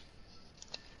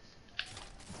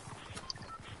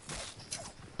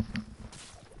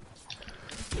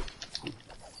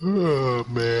 Oh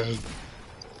man.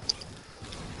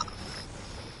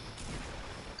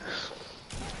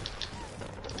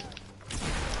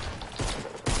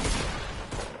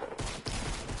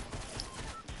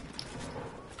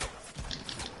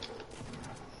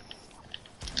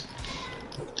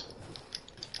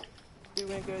 Do you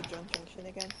want to go to Junk Junction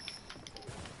again?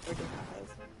 Or different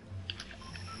place?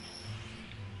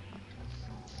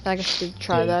 I guess we could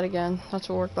try Yeah. that again. That's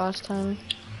what worked last time.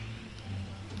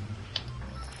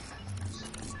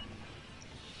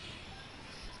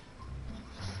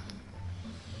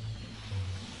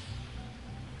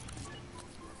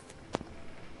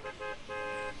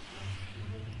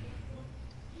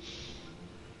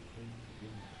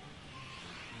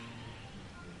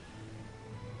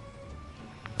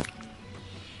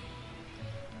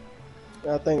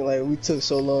 I think like we took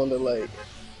so long to like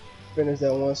finish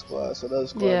that one squad, so the other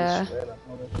squad Yeah. just ran up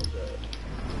on us with that.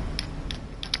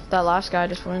 That last guy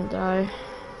just wouldn't die.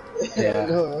 Yeah. I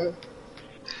know, right?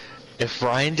 If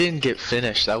Ryan didn't get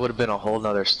finished, that would have been a whole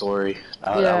nother story.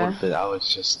 That would Yeah. have been. I was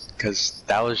just because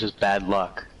that was just bad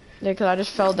luck. Yeah, cause I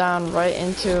just fell down right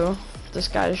into this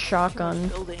guy's shotgun.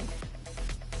 Building.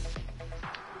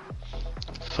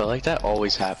 I feel like that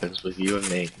always happens with you and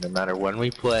me. No matter when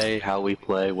we play, how we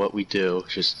play, what we do,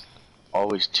 just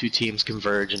always two teams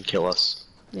converge and kill us.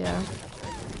 Yeah.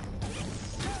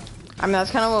 I mean,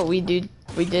 that's kind of what we do.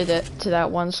 We did it to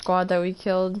that one squad that we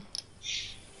killed.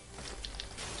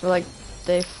 So like,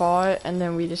 they fought, and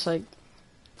then we just like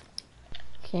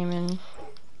came in.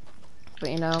 But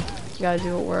you know, you gotta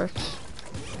do what works.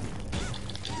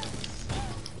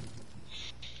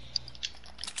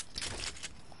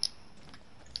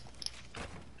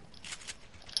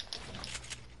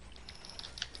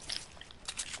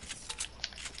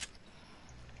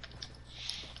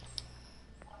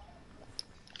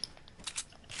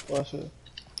 Watch it.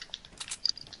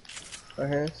 Right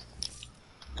hands.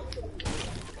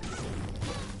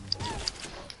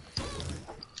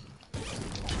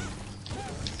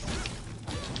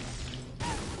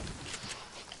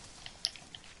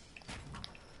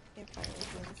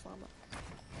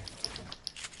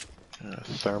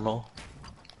 Thermal.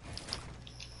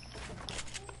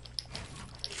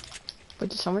 But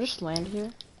did someone just land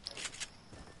here?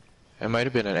 It might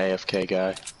have been an AFK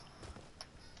guy.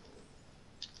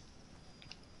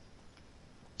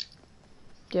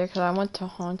 Yeah, cause I went to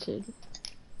Haunted.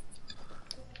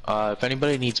 If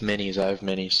anybody needs minis, I have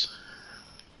minis.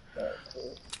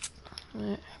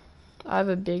 Right. I have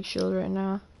a big shield right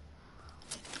now.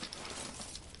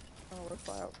 Oh, we're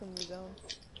far out from the zone.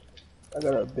 I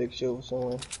got a big shield with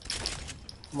someone.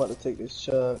 I'm about to take this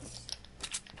shot.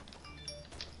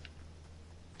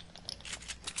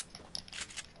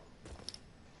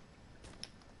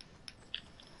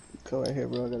 Come right here,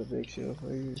 bro. I got a big shield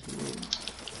for you.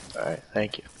 Alright,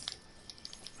 thank you.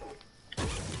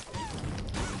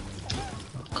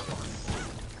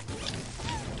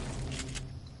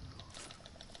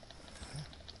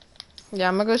 Yeah,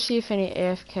 I'm gonna go see if any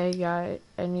AFK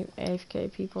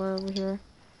people are over here.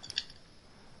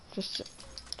 Just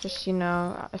you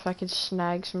know, if I could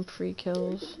snag some free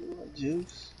kills.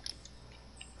 Juice.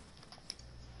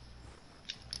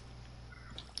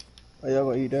 Are y'all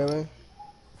gonna eat that, man?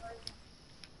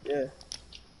 Yeah.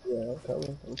 Yeah, I'm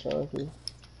coming. I'm trying to.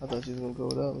 I thought you was gonna go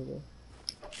without me though.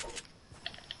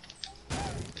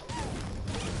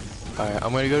 Alright,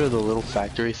 I'm gonna go to the little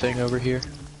factory thing over here.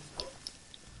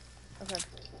 Okay.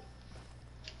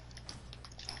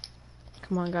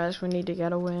 Come on, guys, we need to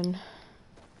get a win.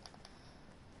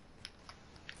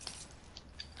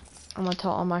 I'm gonna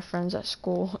tell all my friends at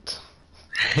school.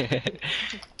 I'm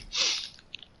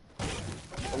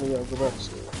gonna go back to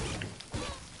school.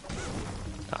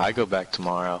 I go back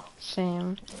tomorrow.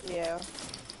 Same. Yeah.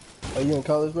 Are you in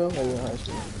college, bro? Or are you in high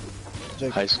school?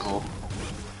 Jake, High school.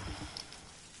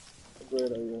 what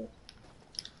grade are you in?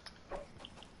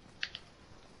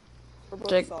 We're both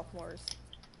Jake. sophomores.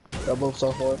 Y'all both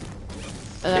sophomore?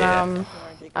 And then Yeah.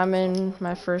 I'm in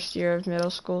my first year of middle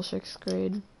school, 6th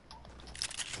grade.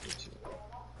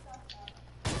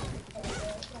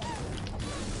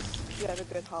 You have a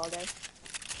good holiday.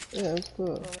 Yeah, it's good.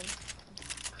 Roman.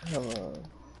 I have a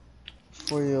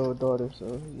 4-year-old daughter, so,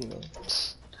 you know.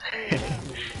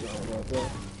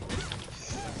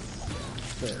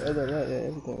 But other than that, yeah,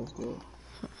 everything is good.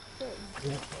 Good.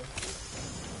 Yeah.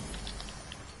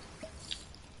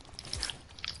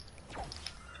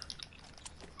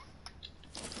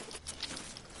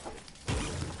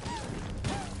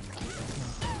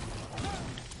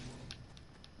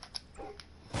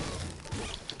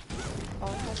 All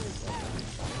I have is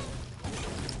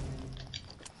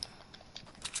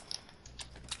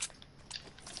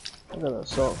I got an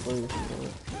assault for you. If you want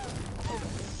it.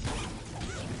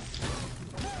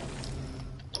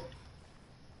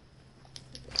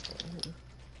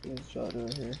 Let's try it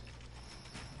right here.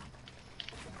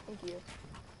 thank you.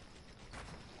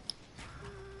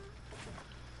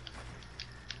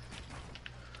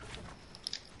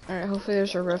 Alright, hopefully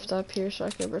there's a rift up here so I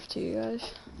can rift to you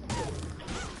guys.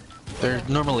 There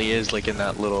normally is, like in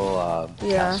that little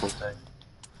Yeah. castle thing.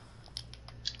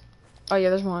 Oh yeah,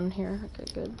 there's one here. Okay,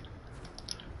 good.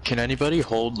 Can anybody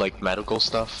hold like medical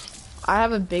stuff? I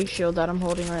have a big shield that I'm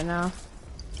holding right now.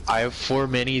 I have 4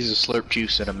 minis, a slurp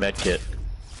juice, and a med kit.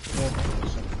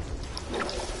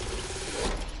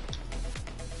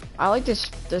 I like this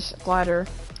glider.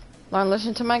 Lauren,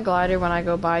 listen to my glider when I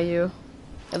go by you.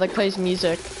 It like plays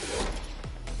music.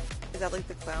 Is that like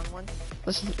the clown one?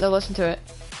 Listen to it.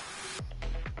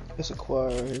 It's a choir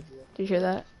right here. Do you hear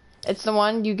that? It's the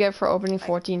one you get for opening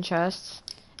 14 chests.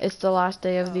 It's the last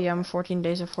day of the 14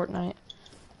 days of Fortnite.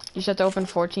 You just have to open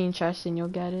 14 chests and you'll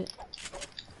get it.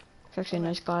 It's actually a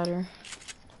nice glider.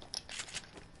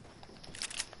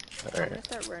 I'm gonna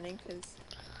start running because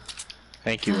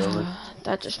Thank you, Roman.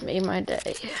 That just made my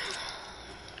day.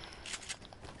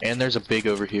 And there's a big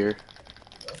over here.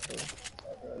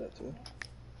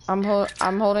 I'm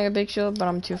holding a big shield, but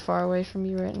I'm too far away from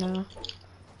you right now.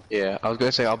 Yeah, I was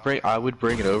gonna say I would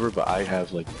bring it over, but I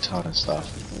have like a ton of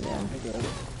stuff. Yeah.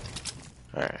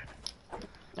 Alright.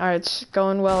 Alright, it's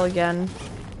going well again.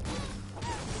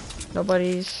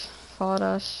 Nobody's fought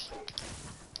us.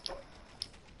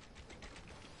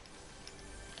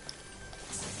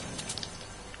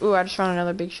 Ooh, I just found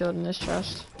another big shield in this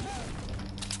chest.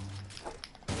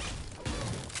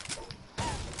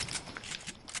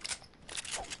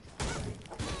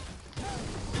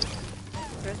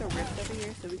 there's a rift over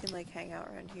here, so we can like hang out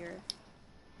around here.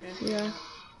 Yeah.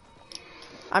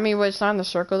 I mean, well, it's not in the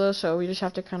circle though, so we just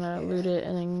have to kind of loot it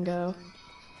and then go.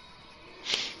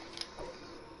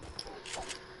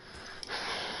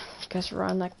 Guess we're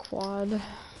on that quad.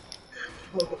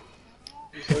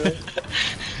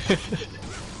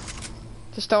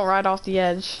 Just don't ride off the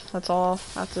edge. That's all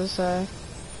I have to say.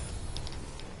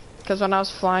 Because when I was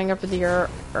flying up in the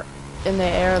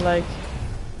air, like.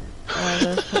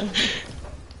 I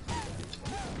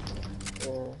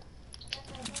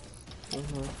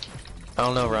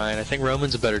don't know, Ryan. I think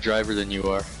Roman's a better driver than you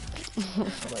are.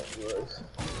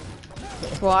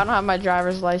 Well, I don't have my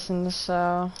driver's license,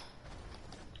 so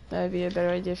that'd be a better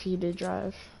idea if he did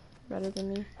drive better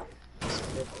than me.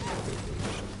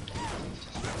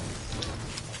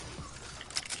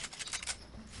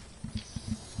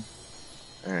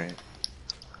 Alright.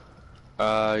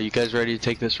 You guys ready to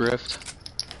take this rift?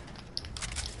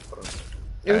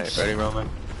 Alright, ready, Roman?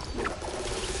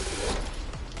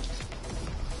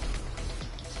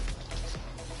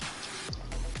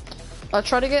 I'll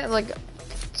try to get like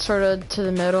sort of to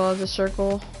the middle of the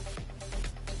circle.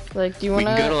 Like, do you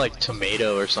wanna? We can go to like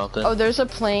Tomato or something. Oh, there's a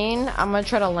plane. I'm gonna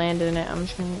try to land in it. I'm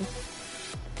just gonna.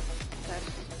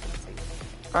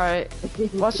 All right,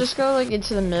 let's just go like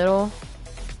into the middle.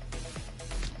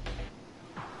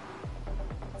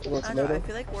 I don't know, I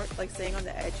feel like staying on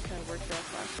the edge kind of worked for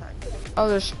us last time. Oh,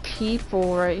 there's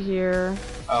people right here.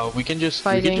 Oh, we can just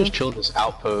chill this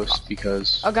outpost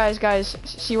because. Oh, guys,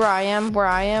 see where I am? Where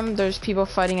I am, there's people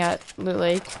fighting at Loot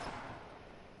Lake,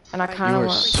 and I kind of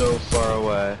want. You are so far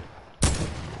away.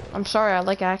 I'm sorry, I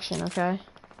like action. Okay.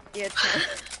 Yeah.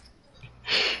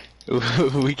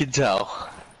 We can tell.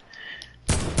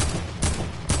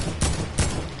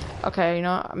 Okay, you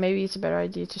know, maybe it's a better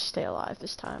idea to stay alive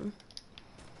this time.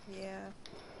 Yeah.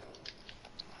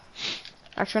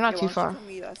 Actually, we're not too far.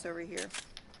 Meet us over here.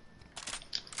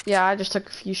 Yeah, I just took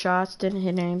a few shots, didn't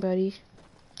hit anybody.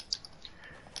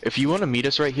 If you want to meet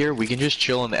us right here, we can just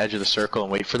chill on the edge of the circle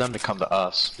and wait for them to come to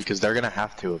us, because they're gonna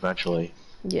have to eventually.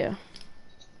 Yeah.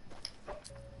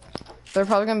 They're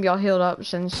probably gonna be all healed up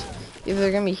since either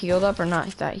they're gonna be healed up or not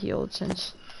that healed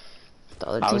since the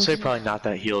other I would teams. say probably not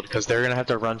that healed, because they're gonna have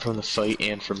to run from the fight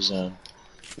and from zone.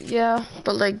 Yeah,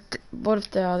 but like, what if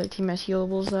the other team has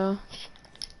healables though?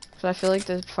 So I feel like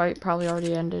the fight probably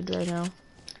already ended right now.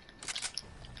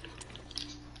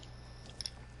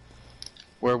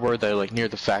 Where were they? Like near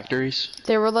the factories?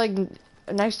 They were like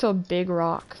next to a big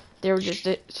rock. They just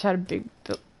had a big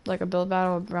like a build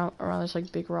battle around this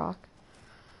like big rock.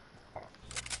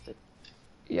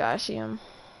 Yeah, I see him.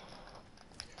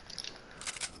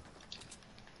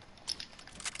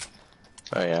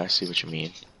 Oh yeah, I see what you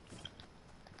mean.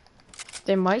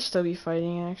 They might still be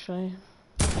fighting actually.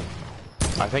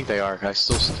 I think they are. I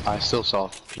still saw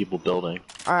people building.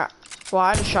 Alright. Well,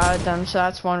 I just shot at them, so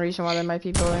that's one reason why they might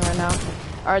be building right now.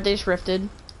 Alright, they just rifted.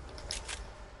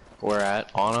 Where at?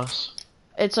 On us?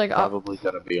 It's like Probably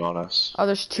gonna be on us. Oh,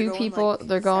 there's two people. Like,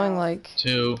 they're going south. like.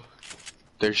 Two.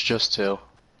 There's just two.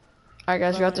 Alright,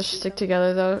 guys, we have to stick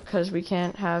together though, because we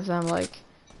can't have them like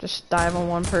just dive on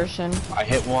one person. I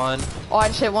hit one. Oh, I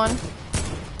just hit one.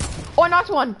 Oh, I knocked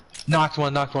one. Knocked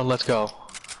one. Let's go.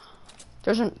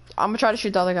 I'm gonna try to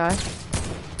shoot the other guy.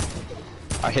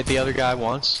 I hit the other guy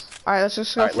once. Alright, let's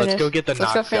just go finish. Let's go get the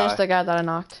Let's go knocked finish guy. the guy that I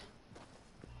knocked.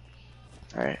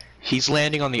 Alright. He's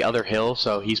landing on the other hill,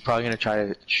 so he's probably gonna try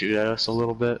to shoot at us a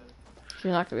little bit.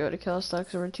 You're not gonna be able to kill us though,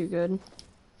 because we're too good.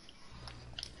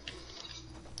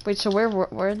 Wait, so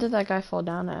where did that guy fall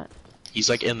down at? He's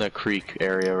like in the creek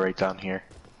area right down here.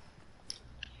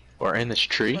 Or in this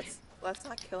tree. Let's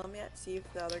not kill him yet. See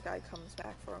if the other guy comes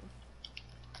back for him.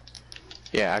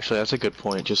 Yeah, actually that's a good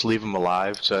point. Just leave him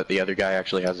alive so that the other guy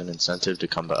actually has an incentive to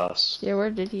come to us. Yeah, where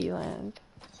did he land?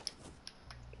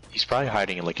 He's probably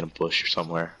hiding in like in a bush or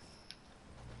somewhere.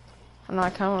 I know, I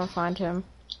kinda wanna find him.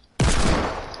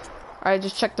 Alright,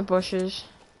 just check the bushes.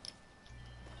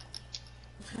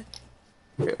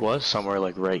 It was somewhere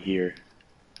like right here.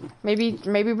 Maybe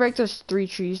break those 3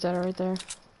 trees that are right there.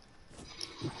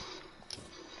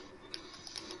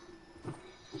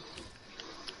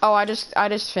 Oh, I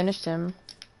just finished him.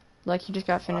 Like he just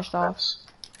got finished off.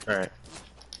 Alright.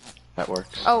 That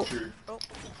works. Oh,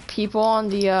 people on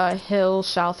the hill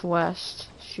southwest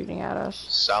shooting at us.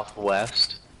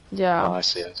 Southwest? Yeah. Oh, I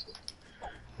see.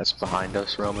 That's behind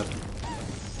us, Roman.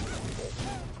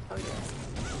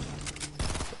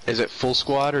 Is it full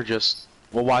squad or just...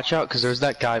 Well, watch out, because there's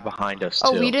that guy behind us, too.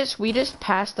 Oh, we just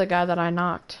passed the guy that I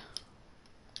knocked.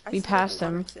 We passed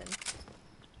him.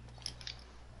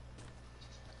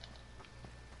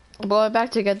 Well, I'm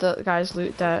back to get the guy's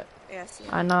loot that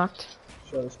I knocked.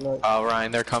 Oh,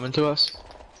 Ryan, they're coming to us?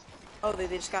 Oh, they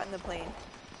just got in the plane.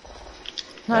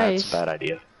 Nice. That's a bad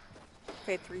idea.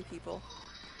 Okay, 3 people.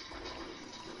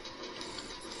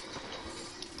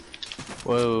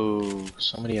 Whoa,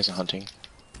 somebody has a hunting.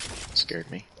 That scared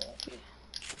me.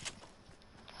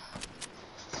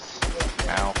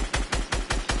 Ow.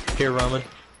 Here, Roman.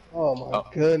 Oh my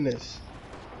goodness.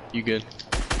 You good?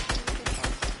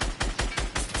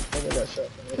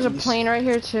 There's a plane right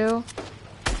here too.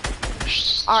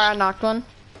 Alright, I knocked one.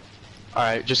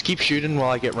 Alright, just keep shooting while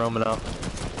I get Roman up.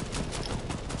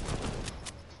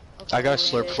 I got a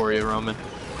slurp for you, Roman.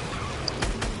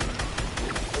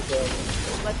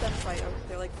 Let them fight.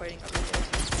 They're like fighting over there.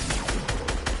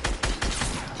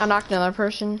 I knocked another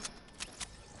person.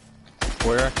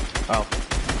 Where? Oh.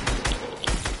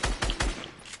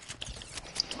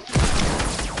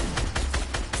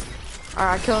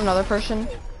 Alright, I killed another person.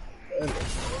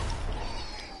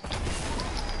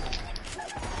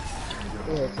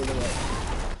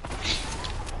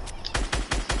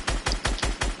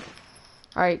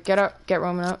 Alright, get up, get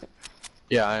Roman up.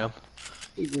 Yeah, I am.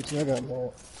 There's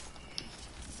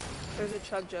a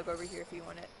chug jug over here if you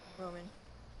want it, Roman.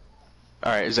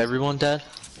 Alright, is everyone dead?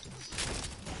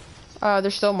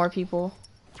 There's still more people.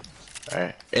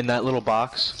 Alright, in that little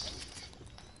box?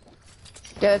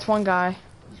 Yeah, it's one guy.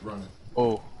 He's running.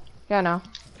 Oh. Yeah, I know.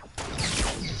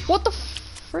 What the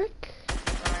frick?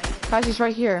 Guys, he's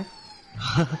right here.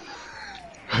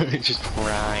 Just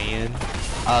Ryan.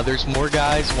 There's more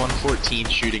guys, 114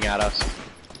 shooting at us.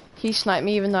 He sniped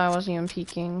me even though I wasn't even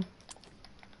peeking.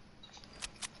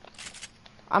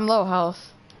 I'm low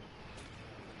health.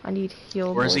 I need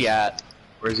heal. Where's he at?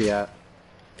 Where's he at?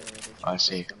 I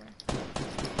see.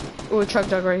 Ooh, a truck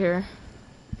dug right here.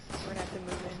 We're gonna have to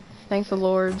move in. Thank the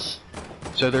lords.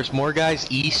 So there's more guys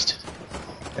east,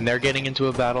 and they're getting into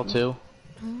a battle too.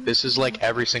 This is like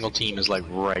every single team is like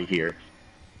right here.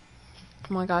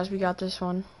 Come on, guys, we got this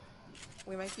one.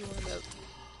 We might be one of the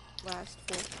last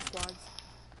 4 squads.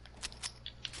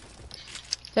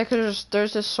 Yeah, cause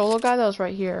there's this solo guy that was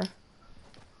right here.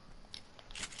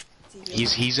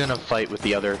 He's in a fight with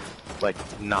the other, like,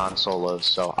 non-solos,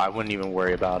 so I wouldn't even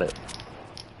worry about it.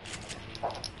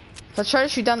 Let's try to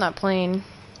shoot down that plane.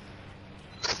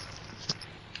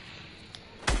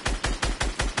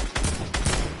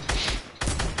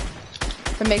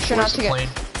 But make sure Where's not to the plane?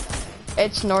 get.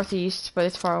 It's northeast, but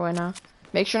it's far away now.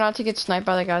 Make sure not to get sniped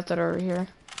by the guys that are over here.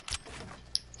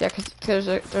 Yeah, cause there's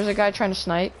a guy trying to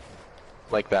snipe.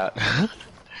 Like that.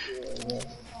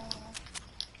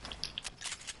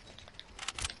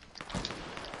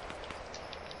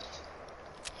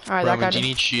 Alright, that guy. Do you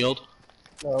need shield?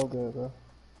 No, I'm good, bro.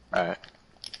 Alright.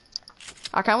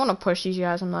 I kinda wanna push these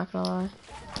guys, I'm not gonna lie. No.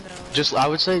 Just, I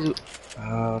would say, maybe.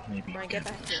 Brian, get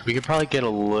back here. We could probably get a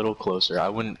little closer. I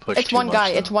wouldn't push It's too one much,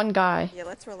 guy, though. it's one guy. Yeah,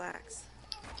 let's relax.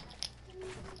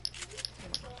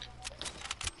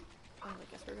 Oh, I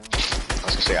guess we're going. I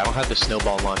was gonna say, I don't have the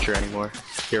snowball launcher anymore.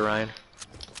 Here, Ryan.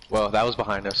 Well, that was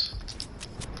behind us.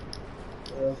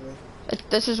 Yeah, okay.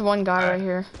 This is one guy right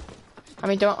here. I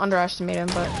mean, don't underestimate him,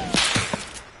 but...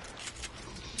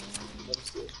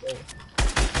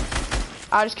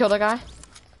 I just killed a guy.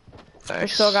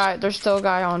 Nice. There's still a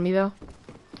guy on me though.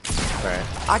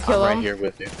 Alright. I killed I'm him. right here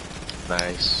with you.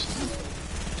 Nice.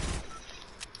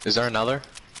 Is there another?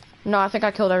 No, I think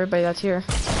I killed everybody that's here.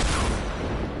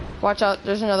 Watch out,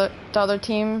 there's the other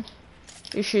team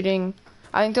is shooting.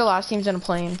 I think the last team's in a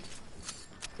plane.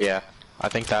 Yeah. I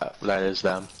think that is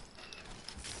them.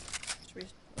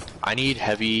 I need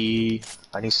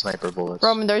sniper bullets.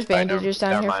 Roman, there's bandages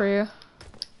down never here mind. for you.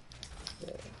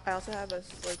 I also have a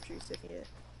slope juice if you need it.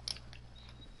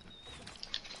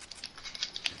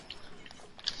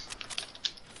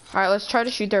 Alright, let's try to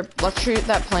shoot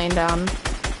that plane down.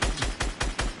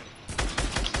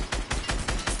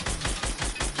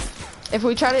 If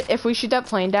we shoot that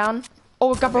plane down,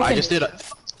 oh, it got broken. I just did,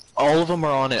 all of them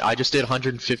are on it. I just did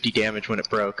 150 damage when it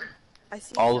broke. I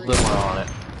see All of them are on it.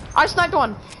 I sniped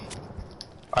one.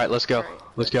 Alright, let's go.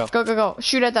 Let's go. Go, go, go.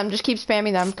 Shoot at them. Just keep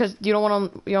spamming them because you don't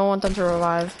want them to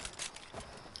revive.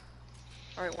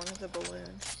 Alright, one is a balloon.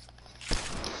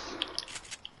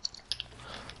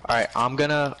 Alright, I'm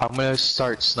gonna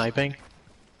start sniping.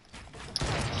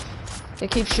 They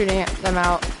keep shooting them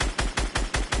out.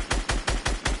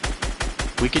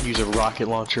 We could use a rocket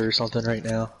launcher or something right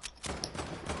now.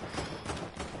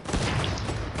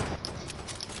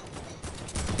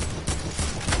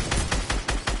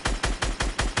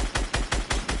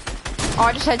 Oh,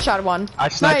 I just headshot one. I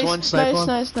sniped nice, one, sniped one.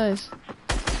 Nice. Let's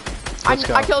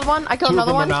go. I killed one. I killed Two of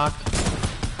another them one. are knocked.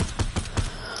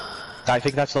 I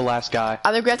think that's the last guy.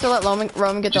 I think we have to let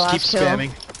Roman get Just the keep last kill.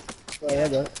 spamming. Oh, yeah, I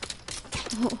got it.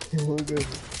 We're good.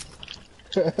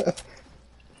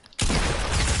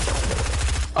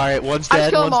 Alright, one's I just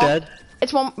dead, killed them one's all. dead.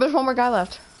 There's one more guy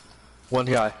left. One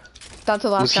guy. That's the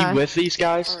last Was guy. he with these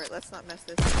guys? Alright, let's not mess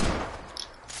this up.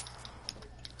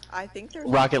 I think there's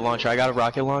Rocket launcher. I got a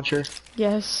rocket launcher.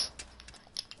 Yes.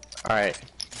 Alright.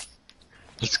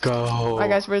 Let's go. Alright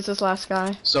guys, where's this last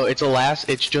guy? So it's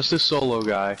just a solo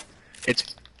guy.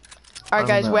 Alright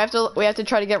guys, know. we have to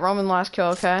try to get Roman last kill,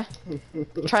 okay?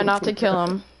 Try not to kill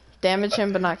him. Damage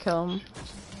him but not kill him.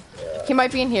 He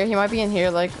might be in here,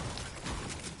 like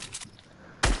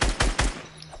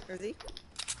Is he?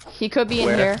 he could be in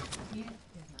Where? here.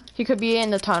 He could be in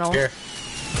the tunnel. Here.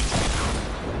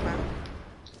 Wow.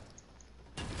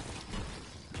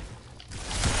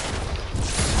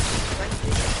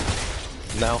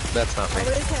 No, that's not Oh, me. it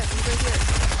is him. He's right here.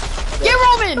 Get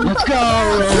Roman! Let's go!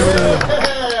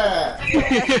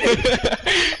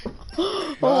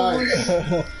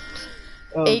 Nice.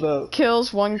 Oh, 8 no.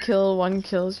 kills, 1 kill, 1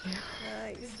 kills.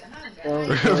 Nice.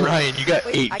 Oh, Ryan, you got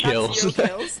Wait, 8 I kills. got 0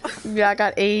 kills. Yeah, I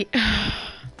got 8. I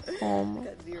got 0.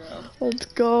 Let's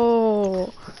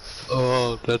go.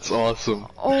 Oh, that's awesome.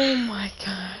 Oh my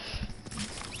gosh.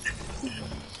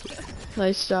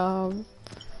 Nice job.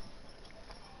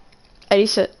 Eddie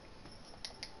said,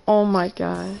 oh my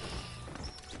gosh.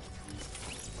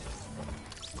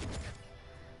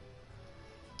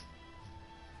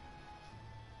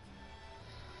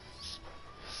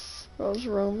 I was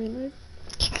roaming.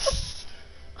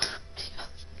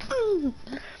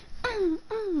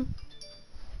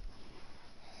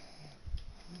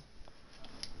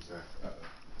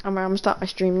 I'm gonna stop my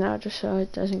stream now just so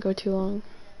it doesn't go too long.